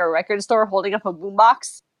outside of like a record store holding up a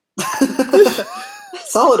boombox.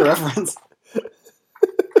 Solid reference.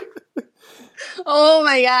 Oh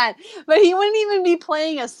my god. But he wouldn't even be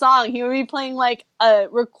playing a song. He would be playing like a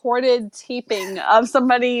recorded taping of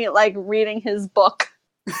somebody like reading his book.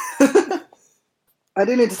 I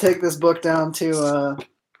do need to take this book down to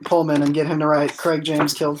Pullman and get him to write Craig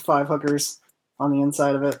James killed 5 hookers on the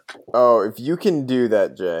inside of it. Oh, if you can do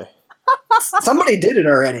that, Jay. Somebody did it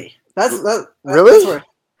already. Really? That's where,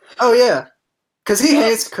 oh yeah, because he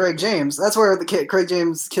hates Craig James. That's where the Craig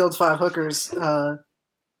James killed 5 hookers.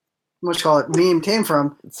 Meme came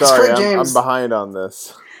from. 'Cause Sorry, Craig James, I'm behind on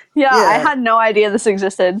this. Yeah, Yeah. I had no idea this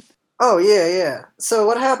existed. Oh yeah. So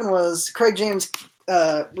what happened was Craig James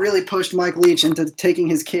really pushed Mike Leach into taking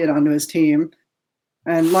his kid onto his team,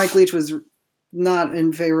 and Mike Leach was not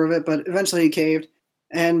in favor of it, but eventually he caved.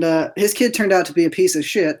 And his kid turned out to be a piece of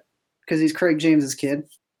shit because he's Craig James's kid,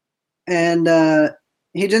 and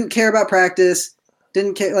he didn't care about practice.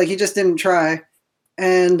 Didn't care, like he just didn't try,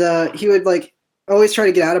 and he would like always try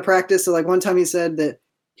to get out of practice. So like one time he said that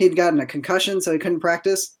he'd gotten a concussion, so he couldn't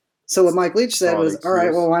practice. So what Mike Leach said was, all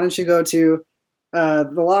right, well, why don't you go to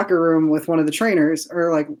the locker room with one of the trainers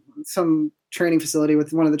or like some training facility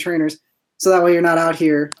with one of the trainers. So that way you're not out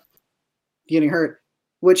here getting hurt,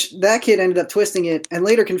 which that kid ended up twisting it and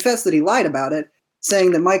later confessed that he lied about it,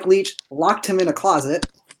 saying that Mike Leach locked him in a closet,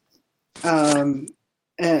 and,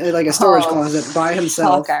 like a storage closet by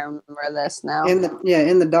himself. Fuck, I remember this now. In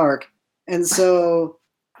the dark. And so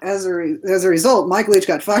as a result, Mike Leach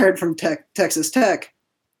got fired from Texas Tech,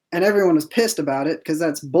 and everyone was pissed about it because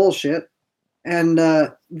that's bullshit. And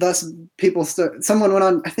thus someone went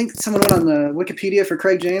on the Wikipedia for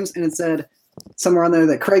Craig James, and it said somewhere on there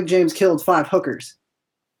that Craig James killed 5 hookers.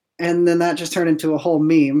 And then that just turned into a whole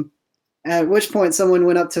meme. At which point someone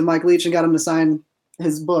went up to Mike Leach and got him to sign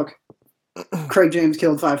his book, Craig James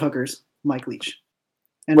Killed 5 Hookers, Mike Leach.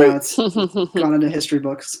 And now it's gone into history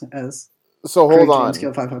books as Craig James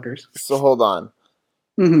Killed 5 Hookers. So hold on.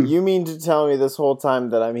 Mm-hmm. You mean to tell me this whole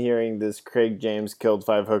time that I'm hearing this Craig James killed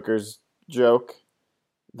 5 hookers joke,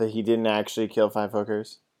 that he didn't actually kill 5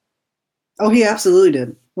 hookers? Oh, he absolutely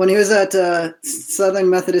did. When he was at Southern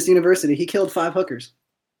Methodist University, he killed 5 hookers.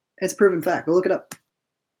 It's a proven fact. Go look it up.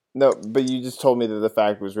 No, but you just told me that the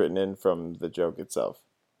fact was written in from the joke itself.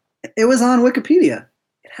 It was on Wikipedia.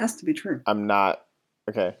 It has to be true. I'm not...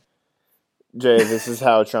 Okay. Jay, this is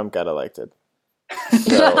how Trump got elected.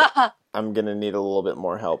 So I'm gonna need a little bit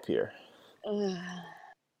more help here.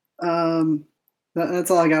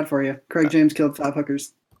 That's all I got for you. Craig James killed 5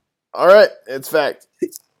 hookers. All right, it's fact.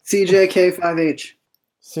 CJK5H.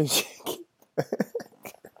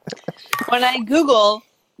 When I Google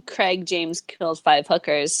Craig James killed 5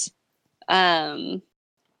 hookers,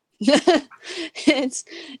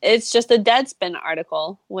 it's just a Deadspin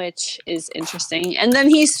article, which is interesting. And then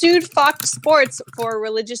he sued Fox Sports for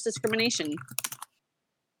religious discrimination.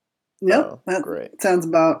 Yep, that great. Sounds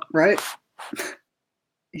about right.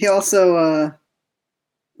 He also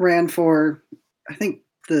ran for, I think,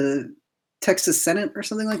 the Texas Senate or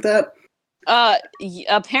something like that.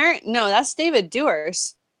 No, that's David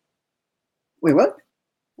Dewars. Wait, what?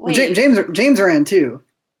 Wait. James ran too.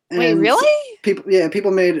 And wait, really?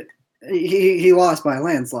 People made he lost by a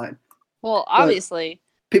landslide. Well, obviously.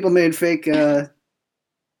 But people made fake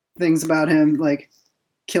things about him, like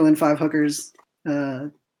killing 5 hookers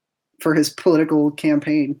for his political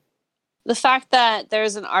campaign. The fact that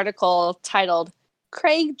there's an article titled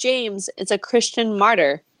 "Craig James is a Christian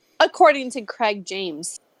martyr," according to Craig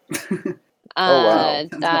James. Oh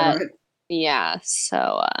wow! Yeah.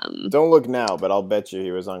 So don't look now, but I'll bet you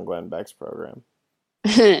he was on Glenn Beck's program.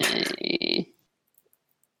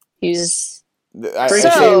 He's.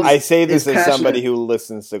 I say this as somebody who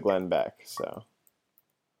listens to Glenn Beck. So.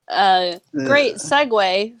 Great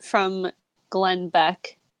segue from Glenn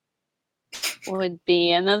Beck would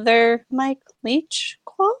be another Mike Leach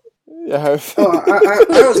quote. Yeah. I was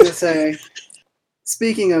going to say,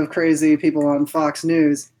 speaking of crazy people on Fox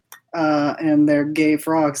News and their gay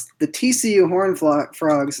frogs, the TCU Horned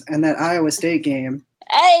Frogs and that Iowa State game.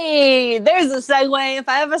 Hey, there's a segue if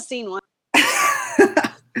I ever seen one.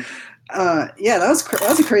 Yeah, that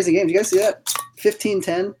was a crazy game. Did you guys see that?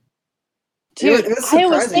 15-10. Dude,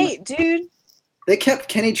 Iowa State, dude. They kept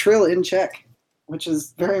Kenny Trill in check, which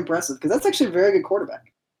is very impressive because that's actually a very good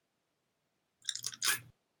quarterback.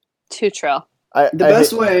 Trill. There's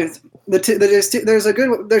 2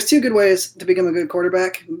 good ways to become a good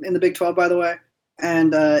quarterback in the Big 12, by the way,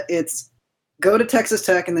 and it's go to Texas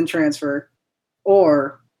Tech and then transfer,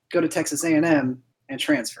 or go to Texas A&M and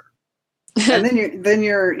transfer, and then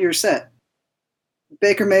you're set.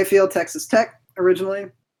 Baker Mayfield, Texas Tech originally.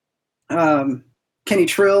 Kenny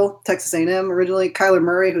Trill, Texas A&M originally. Kyler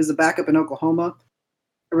Murray, who's the backup in Oklahoma,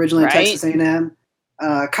 originally at Texas A&M.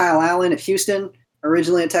 Kyle Allen at Houston,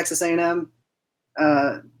 originally at Texas A&M.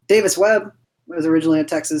 Davis Webb was originally at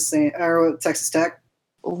Texas Tech.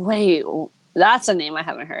 Wait, that's a name I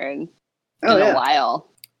haven't heard in a while.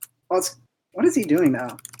 Well, what is he doing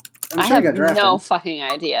now? I have no fucking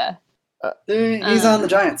idea. He's on the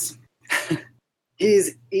Giants.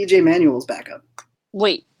 He's EJ Manuel's backup.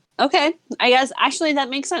 Wait, okay. I guess actually that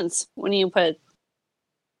makes sense when you put it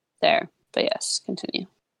there. But yes, continue.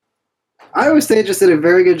 Iowa State just did a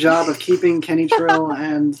very good job of keeping Kenny Trill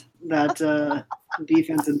and that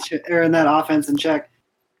defense and that offense in check.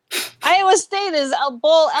 Iowa State is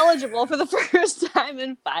bowl eligible for the first time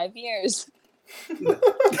in 5 years.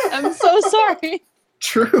 I'm so sorry.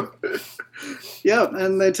 True. Yeah,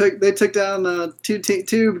 and they took down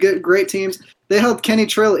two great teams. They held Kenny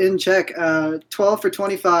Trill in check, 12 for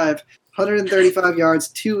 25, 135 yards,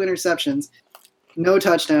 2 interceptions, no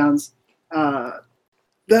touchdowns. That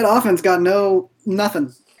offense got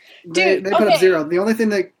nothing. They put up 0. The only thing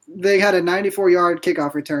they had a 94-yard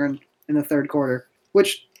kickoff return in the third quarter,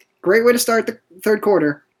 which great way to start the third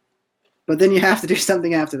quarter. But then you have to do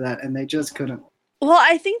something after that, and they just couldn't. Well,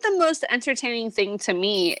 I think the most entertaining thing to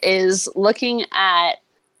me is looking at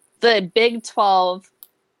the Big 12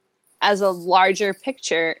 as a larger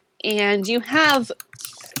picture, and you have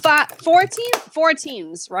 4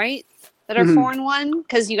 teams, right, that are 4-1,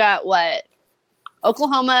 because you got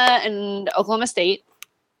Oklahoma and Oklahoma State.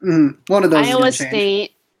 One of those. Iowa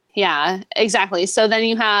State. Yeah, exactly. So then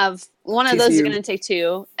you have one of those is going to take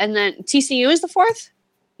 2, and then TCU is the 4th.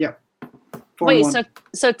 Yep. Wait,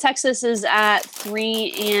 so Texas is at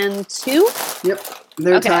 3-2? Yep,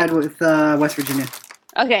 they're tied with West Virginia.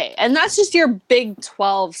 Okay, and that's just your Big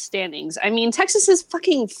 12 standings. I mean, Texas is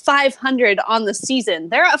fucking 500 on the season.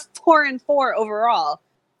 They're at 4-4 overall.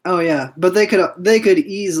 Oh yeah, but they could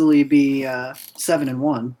easily be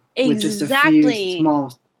 7-1 with just a few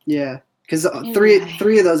small. Yeah, because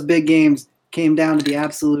three of those big games came down to the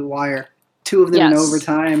absolute wire. 2 of them in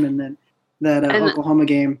overtime, and then that Oklahoma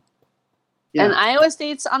game. Yeah. And Iowa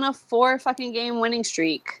State's on a 4 fucking game winning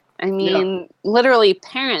streak. I mean, literally,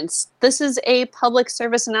 parents, this is a public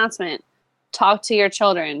service announcement. Talk to your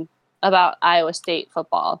children about Iowa State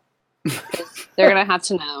football. They're going to have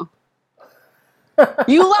to know.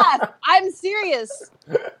 You laugh. I'm serious.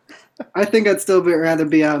 I think I'd still rather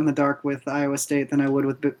be out in the dark with Iowa State than I would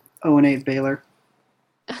with 0-8 Baylor.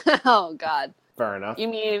 Oh God. Fair enough. You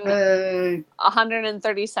mean Hey.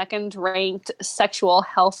 132nd ranked sexual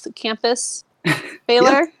health campus,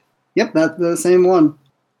 Baylor? Yep, that's the same one.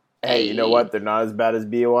 Hey, you know what? They're not as bad as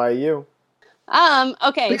BYU.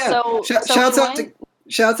 Okay, But yeah, so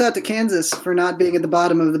shouts out to Kansas for not being at the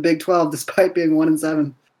bottom of the Big 12 despite being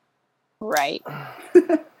 1-7. right.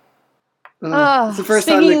 It's the first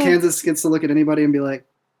time that Kansas gets to look at anybody and be like,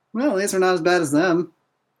 well, at least we're not as bad as them.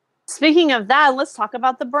 Speaking of that, let's talk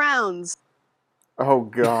about the Browns. Oh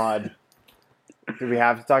God. Do we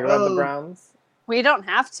have to talk about the Browns? We don't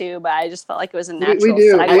have to, but I just felt like it was a natural We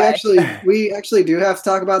do. segue. We actually do have to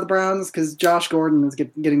talk about the Browns because Josh Gordon is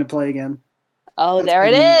getting to play again. Oh, That's there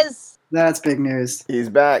it big is. That's big news. He's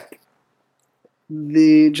back. And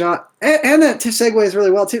that segues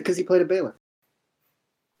really well too because he played at Baylor.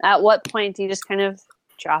 At what point do you just kind of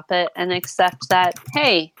drop it and accept that,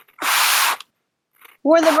 hey,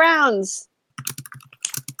 we're the Browns?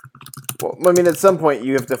 Well, I mean, at some point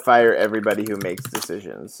you have to fire everybody who makes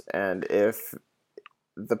decisions, and if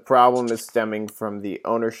the problem is stemming from the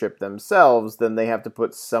ownership themselves, then they have to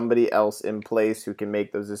put somebody else in place who can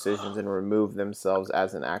make those decisions and remove themselves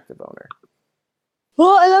as an active owner.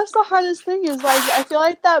 Well, and that's the hardest thing is, like, I feel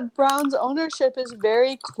like that Browns ownership is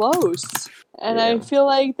very close. And Yeah. I feel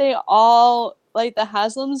like they all, like, the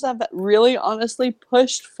Haslams have really honestly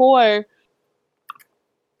pushed for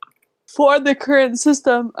the current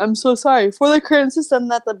system. I'm so sorry. For the current system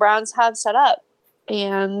that the Browns have set up.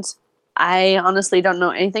 And I honestly don't know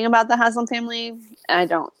anything about the Haslam family. I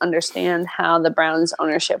don't understand how the Browns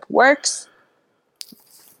ownership works.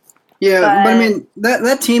 Yeah, but I mean,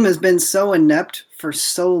 that team has been so inept for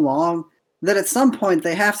so long that at some point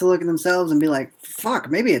they have to look at themselves and be like, fuck,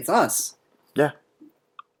 maybe it's us. Yeah.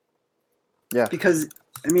 Yeah. Because,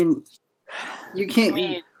 I mean, you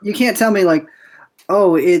can't tell me like,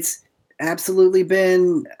 oh, it's absolutely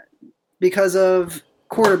been because of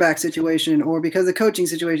quarterback situation or because of coaching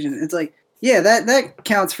situation. It's like, yeah, that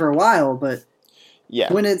counts for a while, but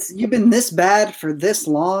yeah, when you've been this bad for this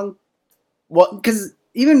long, well, because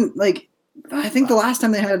even like I think the last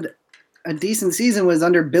time they had a decent season was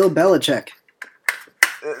under Bill Belichick.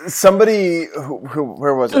 Somebody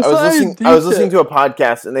where was it? I was listening to a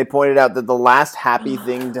podcast and they pointed out that the last happy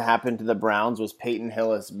thing to happen to the Browns was Peyton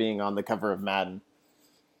Hillis being on the cover of Madden.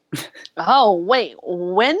 Oh wait,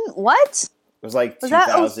 when? What? It was like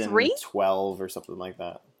 2012 or something like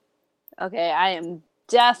that. Okay, I am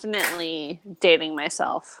definitely dating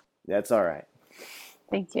myself. That's all right.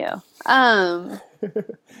 Thank you.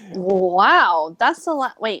 Wow, that's a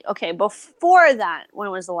lot. Wait, okay. Before that,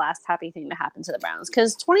 when was the last happy thing to happen to the Browns?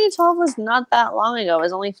 Because 2012 was not that long ago. It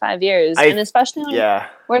was only 5 years, and especially when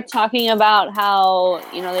we're talking about how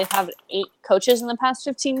they've had 8 coaches in the past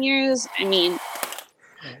 15 years. I mean,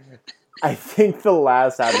 I think the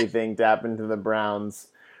last happy thing to happen to the Browns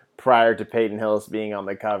prior to Peyton Hillis being on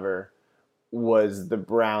the cover was the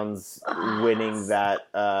Browns winning that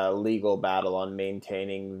legal battle on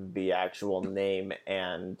maintaining the actual name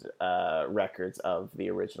and records of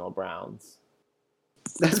the original Browns.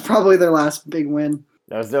 That's probably their last big win.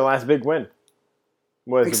 That was their last big win.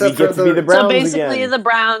 Except we get to be the Browns again. So basically,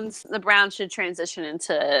 the Browns should transition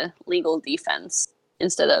into legal defense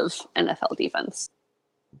instead of NFL defense.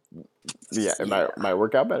 Yeah, it might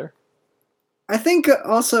work out better. I think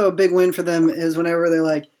also a big win for them is whenever they're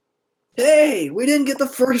like, hey, we didn't get the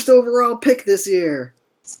first overall pick this year.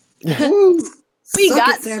 Woo, we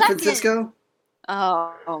got San second. Francisco.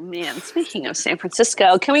 Oh man! Speaking of San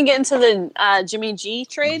Francisco, can we get into the Jimmy G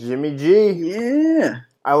trade? Jimmy G, yeah.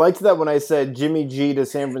 I liked that when I said Jimmy G to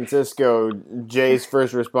San Francisco. Jay's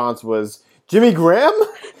first response was Jimmy Graham.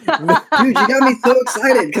 Dude, you got me so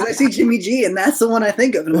excited because I see Jimmy G and that's the one I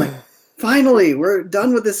think of. And I'm like, finally, we're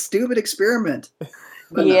done with this stupid experiment.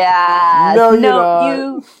 But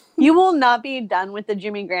you will not be done with the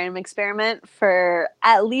Jimmy Graham experiment for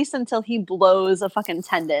at least until he blows a fucking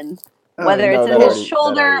tendon, whether it's in his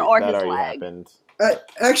shoulder or his leg. Happened.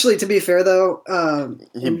 Actually, to be fair though,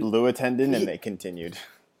 he blew a tendon and they continued.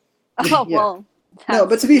 Oh well. No,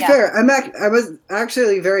 but to be fair, I was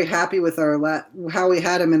actually very happy with how we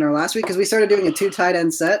had him in our last week because we started doing a 2 tight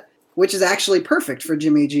end set, which is actually perfect for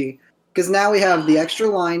Jimmy G because now we have the extra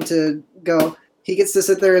line to go. He gets to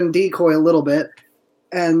sit there and decoy a little bit,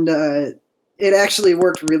 and it actually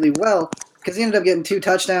worked really well because he ended up getting 2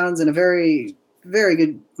 touchdowns and a very, very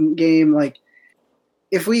good game. Like,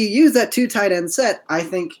 if we use that 2 tight end set, I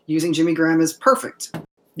think using Jimmy Graham is perfect. Yep.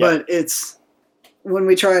 But it's when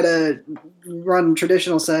we try to run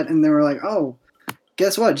traditional set and they were like, oh,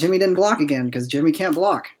 guess what? Jimmy didn't block again because Jimmy can't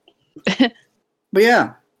block. But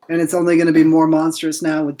yeah, and it's only going to be more monstrous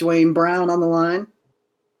now with Dwayne Brown on the line.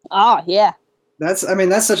 Oh, yeah. That's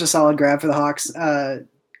such a solid grab for the Hawks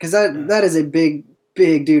because that is a big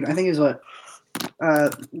dude. I think he's what.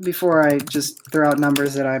 Before I just throw out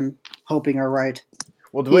numbers that I'm hoping are right.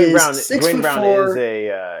 Well, Dwayne Brown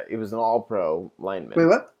 6'4" is he was an All-Pro lineman. Wait,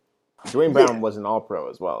 what? Dwayne Brown was an All-Pro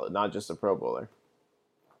as well, not just a Pro Bowler.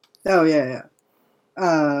 Oh yeah.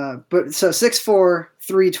 But so 6'4",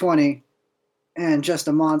 320, and just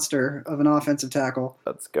a monster of an offensive tackle.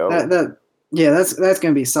 Let's go. That's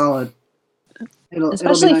gonna be solid. Especially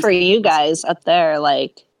it'll be nice. for you guys up there,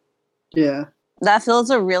 like Yeah. that feels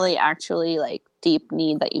a really actually like deep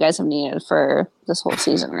need that you guys have needed for this whole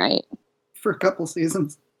season, right? For a couple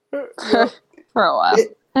seasons. For a while.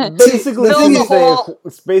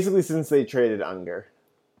 Basically since they traded Unger.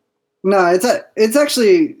 No,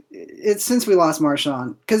 it's since we lost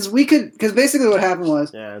Marshawn because basically what happened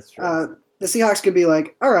was that's true. The Seahawks could be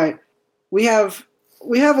like, all right, we have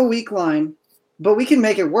a weak line, but we can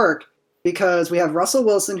make it work because we have Russell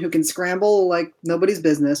Wilson who can scramble like nobody's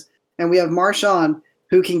business, and we have Marshawn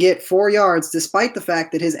who can get 4 yards despite the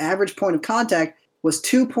fact that his average point of contact was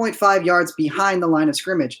 2.5 yards behind the line of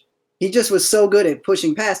scrimmage. He just was so good at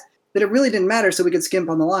pushing past that it really didn't matter, so we could skimp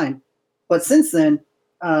on the line. But since then,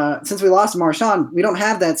 since we lost Marshawn, we don't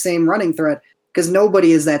have that same running threat because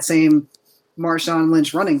nobody is that same Marshawn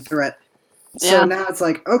Lynch running threat. So now it's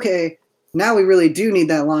like, okay, now we really do need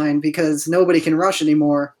that line because nobody can rush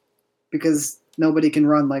anymore because nobody can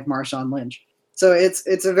run like Marshawn Lynch. So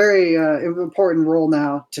it's a very important role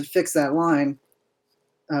now to fix that line,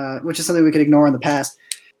 which is something we could ignore in the past.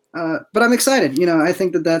 But I'm excited. I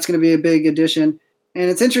think that's going to be a big addition. And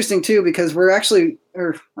it's interesting, too, because we're actually –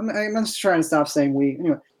 I'm just trying to stop saying we.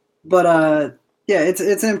 Anyway. But,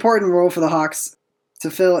 it's an important role for the Hawks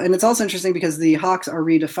to fill. And it's also interesting because the Hawks are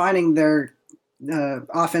redefining their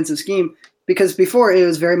offensive scheme because before it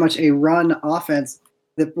was very much a run offense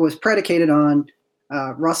that was predicated on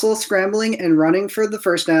Russell scrambling and running for the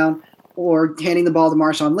first down or handing the ball to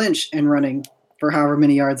Marshawn Lynch and running for however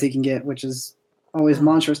many yards he can get, which is always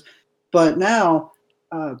monstrous. But now –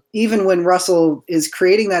 even when Russell is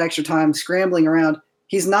creating that extra time, scrambling around,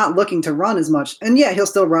 he's not looking to run as much. And yeah, he'll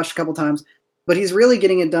still rush a couple times, but he's really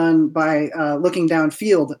getting it done by looking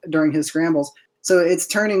downfield during his scrambles. So it's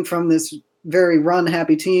turning from this very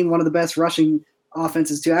run-happy team, one of the best rushing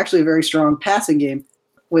offenses, to actually a very strong passing game.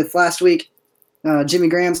 With last week, Jimmy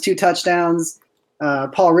Graham's 2 touchdowns,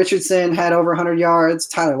 Paul Richardson had over 100 yards,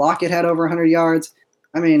 Tyler Lockett had over 100 yards.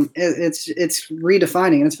 I mean, it's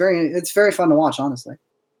redefining, and it's very fun to watch, honestly.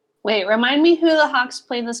 Wait, remind me who the Hawks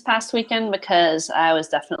played this past weekend because I was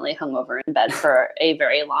definitely hungover in bed for a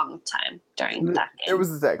very long time during that game. It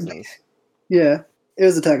was the Texans. Yeah, it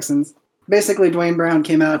was the Texans. Basically, Dwayne Brown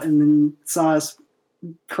came out and then saw us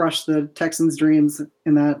crush the Texans' dreams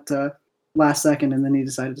in that last second, and then he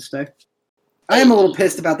decided to stay. I am a little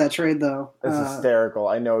pissed about that trade, though. That's hysterical.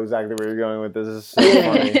 I know exactly where you're going with this. This is so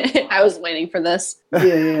funny. I was waiting for this.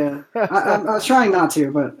 Yeah. I was trying not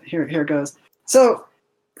to, but here it goes. So,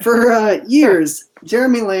 for years,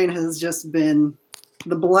 Jeremy Lane has just been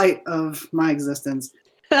the blight of my existence.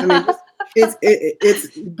 I mean,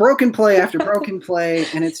 it's broken play after broken play,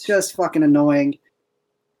 and it's just fucking annoying.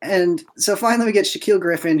 And so finally we get Shaquille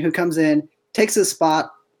Griffin, who comes in, takes his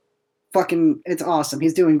spot. Fucking, it's awesome.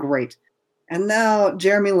 He's doing great. And now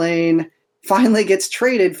Jeremy Lane finally gets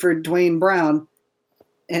traded for Dwayne Brown,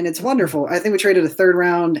 and it's wonderful. I think we traded a 3rd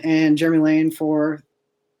round and Jeremy Lane for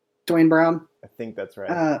Dwayne Brown. I think that's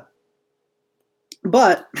right.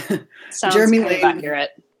 But Sounds Jeremy kind Lane, of accurate.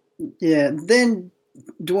 Yeah, then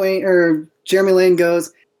Jeremy Lane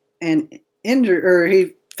goes and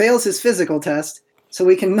he fails his physical test, so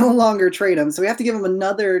we can no longer trade him. So we have to give him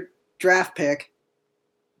another draft pick.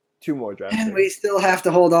 2 more draft picks. And we still have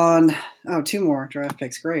to hold on. Oh, 2 more draft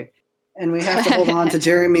picks. Great. And we have to hold on to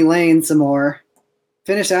Jeremy Lane some more.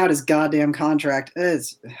 Finish out his goddamn contract. I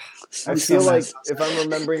feel like, if I'm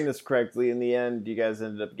remembering this correctly, in the end, you guys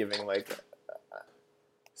ended up giving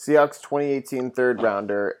Seahawks 2018 3rd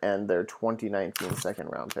rounder and their 2019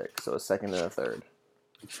 2nd round pick. So a 2nd and a 3rd.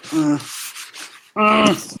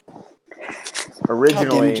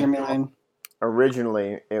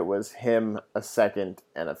 Originally, it was him, a 2nd,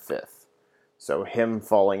 and a 5th. So him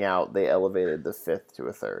falling out, they elevated the 5th to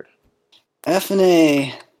a 3rd.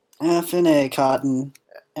 F&A, Cotton.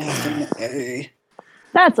 F&A.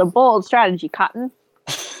 That's a bold strategy, Cotton.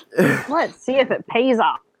 Let's see if it pays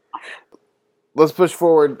off. Let's push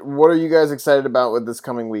forward. What are you guys excited about with this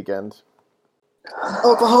coming weekend?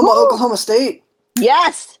 Oklahoma State.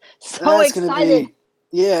 Yes! So That's excited.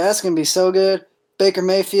 Yeah, that's gonna be so good. Baker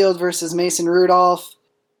Mayfield versus Mason Rudolph.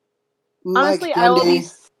 Mike Honestly, I will be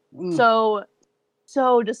Gundy. Mm.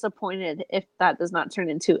 so disappointed if that does not turn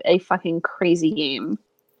into a fucking crazy game.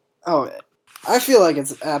 Oh, I feel like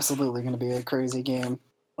it's absolutely gonna be a crazy game.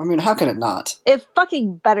 I mean, how can it not? It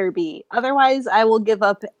fucking better be. Otherwise, I will give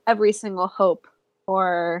up every single hope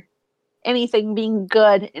for anything being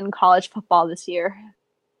good in college football this year.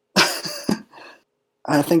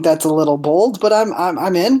 I think that's a little bold, but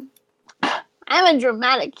I'm in. I'm a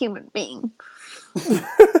dramatic human being.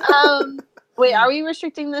 Wait, are we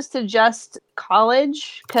restricting this to just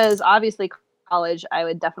college? Because obviously, college, I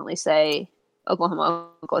would definitely say Oklahoma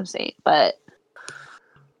State, but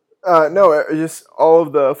No, just all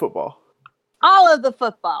of the football. all of the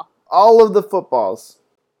football. All of the footballs.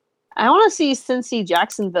 I want to see Cincy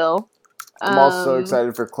Jacksonville. I'm also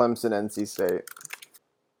excited for Clemson NC State.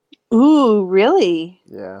 Ooh, really?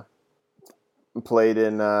 Yeah. Played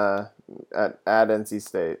in at NC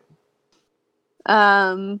State.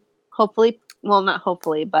 Hopefully, well, not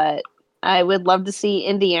hopefully, but I would love to see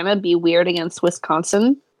Indiana be weird against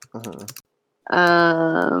Wisconsin.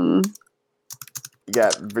 Mm-hmm. You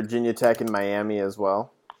got Virginia Tech and Miami as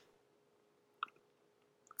well.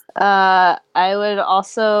 I would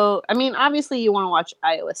also, I mean, obviously you want to watch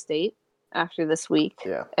Iowa State after this week.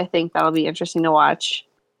 Yeah. I think that'll be interesting to watch.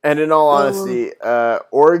 And in all honesty,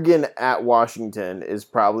 Oregon at Washington is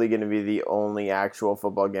probably going to be the only actual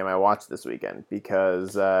football game I watch this weekend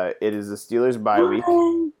because it is the Steelers bye week.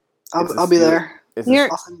 I'll be there.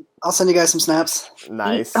 I'll send you guys some snaps.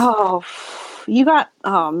 Nice. Oh,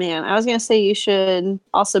 man. I was going to say you should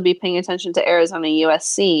also be paying attention to Arizona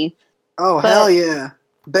USC. Oh, hell yeah.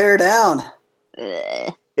 Bear down.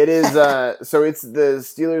 It is, so it's the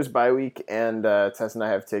Steelers bye week, and Tess and I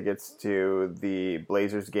have tickets to the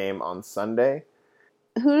Blazers game on Sunday.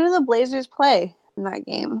 Who do the Blazers play in that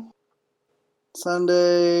game?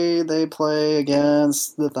 Sunday, they play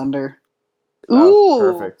against the Thunder. Ooh.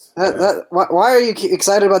 Perfect. Why are you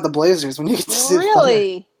excited about the Blazers when you get to see the Thunder?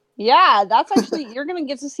 Really? Yeah, that's actually, you're going to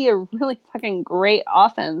get to see a really fucking great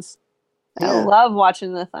offense. Yeah. I love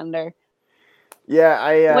watching the Thunder. Yeah,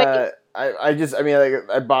 I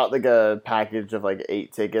bought like a package of like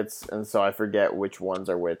 8 tickets, and so I forget which ones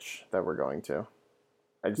are which that we're going to.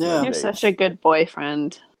 You're such a good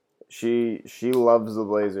boyfriend. She loves the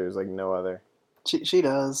Blazers like no other. She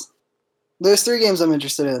does. There's 3 games I'm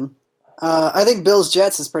interested in. I think Bills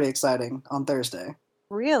Jets is pretty exciting on Thursday.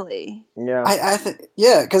 Really? Yeah. I think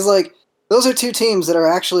because like those are 2 teams that are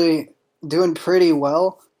actually doing pretty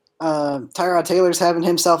well. Tyrod Taylor's having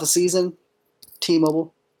himself a season.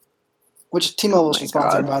 T-Mobile, which T-Mobile should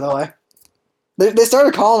sponsor him, by the way. They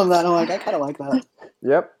started calling him that, and I'm like, I kind of like that.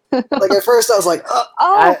 Yep. Like at first, I was like,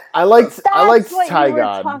 I liked what Ty you were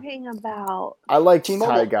God. talking about. I like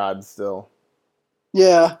T-Mobile. Ty God still.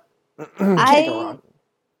 Yeah. I'm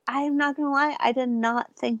not gonna lie, I did not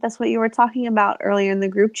think that's what you were talking about earlier in the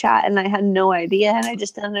group chat, and I had no idea, and I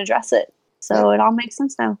just didn't address it. So It all makes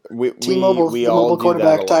sense now. T-Mobile, we the all mobile do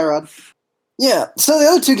quarterback, that a lot. Tyrod. Yeah. So the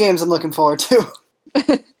other 2 games I'm looking forward to.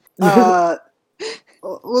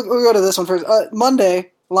 We'll go to this one first.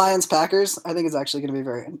 Monday, Lions Packers. I think it's actually going to be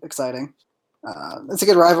very exciting. It's a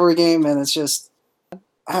good rivalry game, and it's just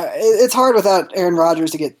it's hard without Aaron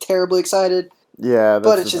Rodgers to get terribly excited. Yeah,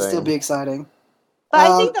 but it should still be exciting.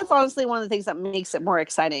 But I think that's honestly one of the things that makes it more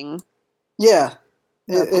exciting. Yeah,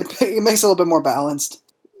 it makes it a little bit more balanced.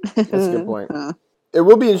 That's a good point. It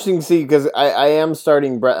will be interesting to see because I am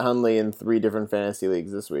starting Brett Hundley in 3 different fantasy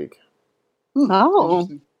leagues this week. Oh,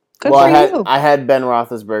 good for you. I had Ben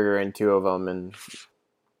Roethlisberger in 2 of them,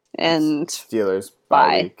 and Steelers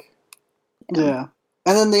bye week. Yeah,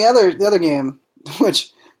 and then the other game,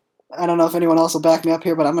 which I don't know if anyone else will back me up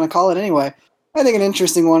here, but I'm going to call it anyway. I think an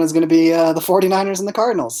interesting one is going to be the 49ers and the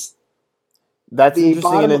Cardinals. That's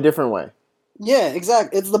interesting in a different way. Yeah,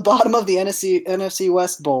 exactly. It's the bottom of the NFC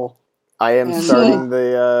West Bowl. I am starting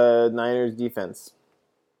the Niners defense.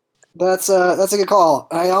 That's a good call.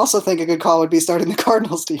 I also think a good call would be starting the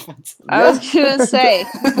Cardinals defense. I was going to say,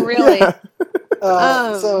 really.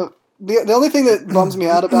 Yeah. So the only thing that bums me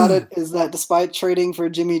out about it is that despite trading for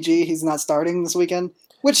Jimmy G, he's not starting this weekend,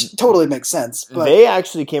 which totally makes sense. But they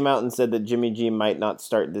actually came out and said that Jimmy G might not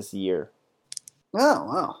start this year. Oh,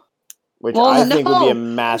 wow. Which I think would be a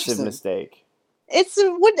massive mistake. It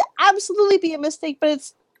would absolutely be a mistake, but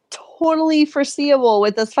it's totally foreseeable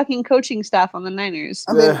with this fucking coaching staff on the Niners.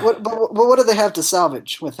 I mean, what do they have to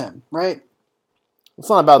salvage with him, right? It's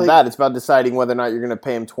not about that. It's about deciding whether or not you're going to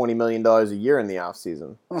pay him $20 million a year in the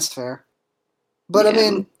offseason. That's fair. But, I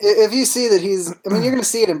mean, if you see that you're going to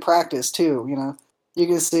see it in practice, too, you know. You're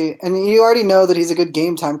gonna see, and you already know that he's a good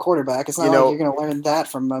game time quarterback. It's not You like know- you're gonna learn that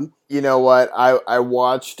from him. You know what? I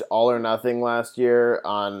watched All or Nothing last year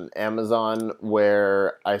on Amazon,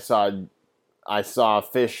 where I saw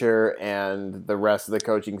Fisher and the rest of the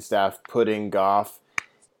coaching staff put in Goff,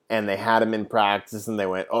 and they had him in practice, and they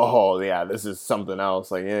went, "Oh yeah, this is something else."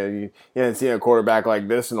 Like, yeah, you haven't seen a quarterback like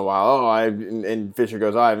this in a while. And Fisher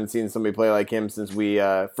goes, "Oh, I haven't seen somebody play like him since we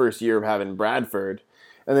first year of having Bradford."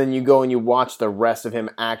 And then you go and you watch the rest of him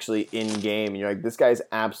actually in game, and you're like, "This guy's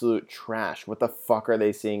absolute trash. What the fuck are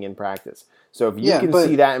they seeing in practice?" So if you can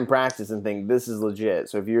see that in practice and think this is legit,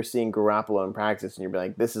 so if you're seeing Garoppolo in practice and you're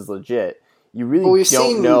like, "This is legit," you really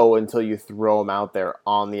don't know until you throw him out there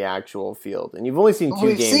on the actual field. And you've only seen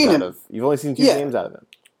two games out of him.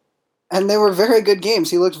 And they were very good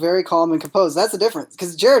games. He looked very calm and composed. That's the difference.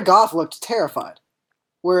 Because Jared Goff looked terrified,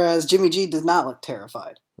 whereas Jimmy G did not look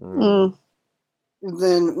terrified.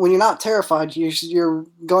 Then when you're not terrified, you're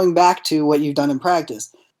going back to what you've done in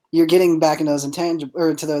practice. You're getting back in those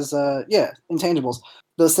intangibles,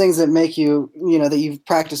 those things that make you, that you've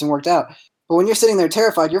practiced and worked out. But when you're sitting there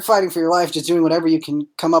terrified, you're fighting for your life, just doing whatever you can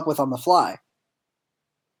come up with on the fly.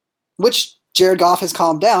 Which Jared Goff has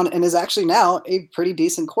calmed down and is actually now a pretty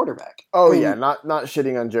decent quarterback. Yeah, not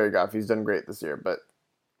shitting on Jared Goff. He's done great this year, but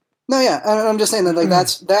no, yeah, I'm just saying that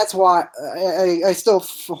that's why I still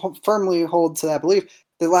firmly hold to that belief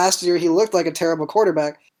that last year he looked like a terrible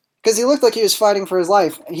quarterback because he looked like he was fighting for his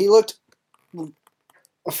life. He looked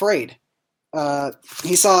afraid.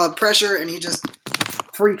 He saw pressure and he just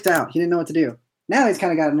freaked out. He didn't know what to do. Now he's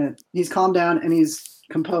kind of gotten it. He's calmed down and he's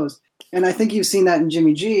composed. And I think you've seen that in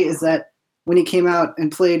Jimmy G is that when he came out and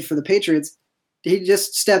played for the Patriots, he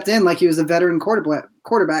just stepped in like he was a veteran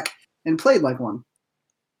quarterback and played like one.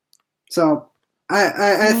 So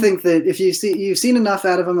I think that if you've seen enough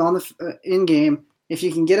out of him on the in game, if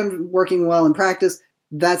you can get him working well in practice,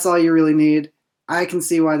 that's all you really need. I can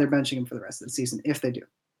see why they're benching him for the rest of the season if they do.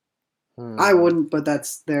 I wouldn't, but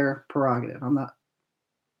that's their prerogative. I'm not.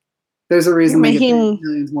 There's a reason they get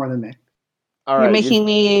millions more than me. All right, you're making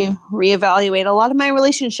me reevaluate a lot of my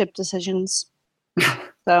relationship decisions.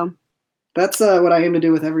 So that's what I aim to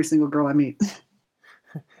do with every single girl I meet.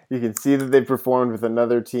 You can see that they performed with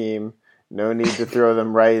another team. No need to throw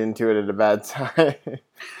them right into it at a bad time.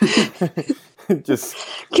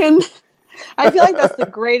 I feel like that's the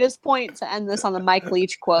greatest point to end this on the Mike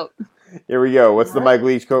Leach quote. Here we go. What's the Mike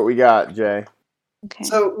Leach quote we got, Jay? Okay.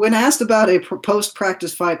 So when asked about a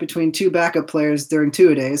post-practice fight between two backup players during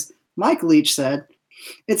two-a-days, Mike Leach said,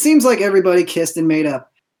 "It seems like everybody kissed and made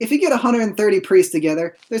up. If you get 130 priests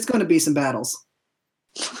together, there's going to be some battles."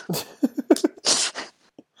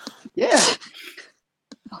 Yeah.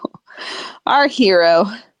 Our hero.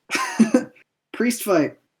 Priest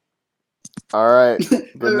fight. All right.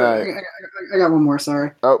 Good night. I got one more,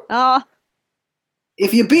 sorry. Oh.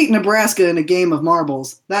 If you beat Nebraska in a game of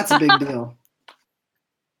marbles, that's a big deal.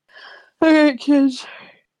 All right, kids.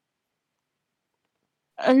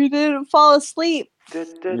 I didn't fall asleep.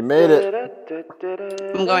 You made it.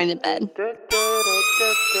 I'm going to bed.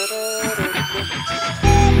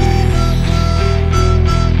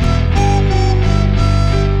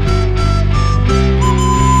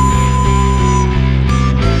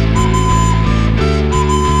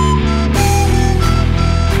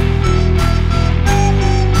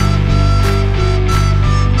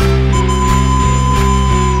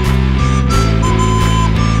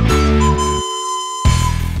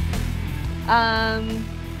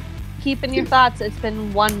 Keeping your thoughts. It's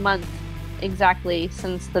been 1 month exactly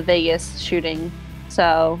since the Vegas shooting.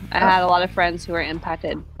 So I had a lot of friends who were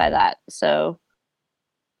impacted by that. So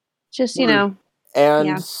just,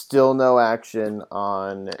 And still no action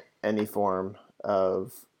on any form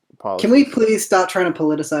of politics. Can we please stop trying to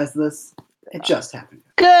politicize this? It just happened.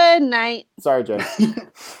 Good night. Sorry, Jay.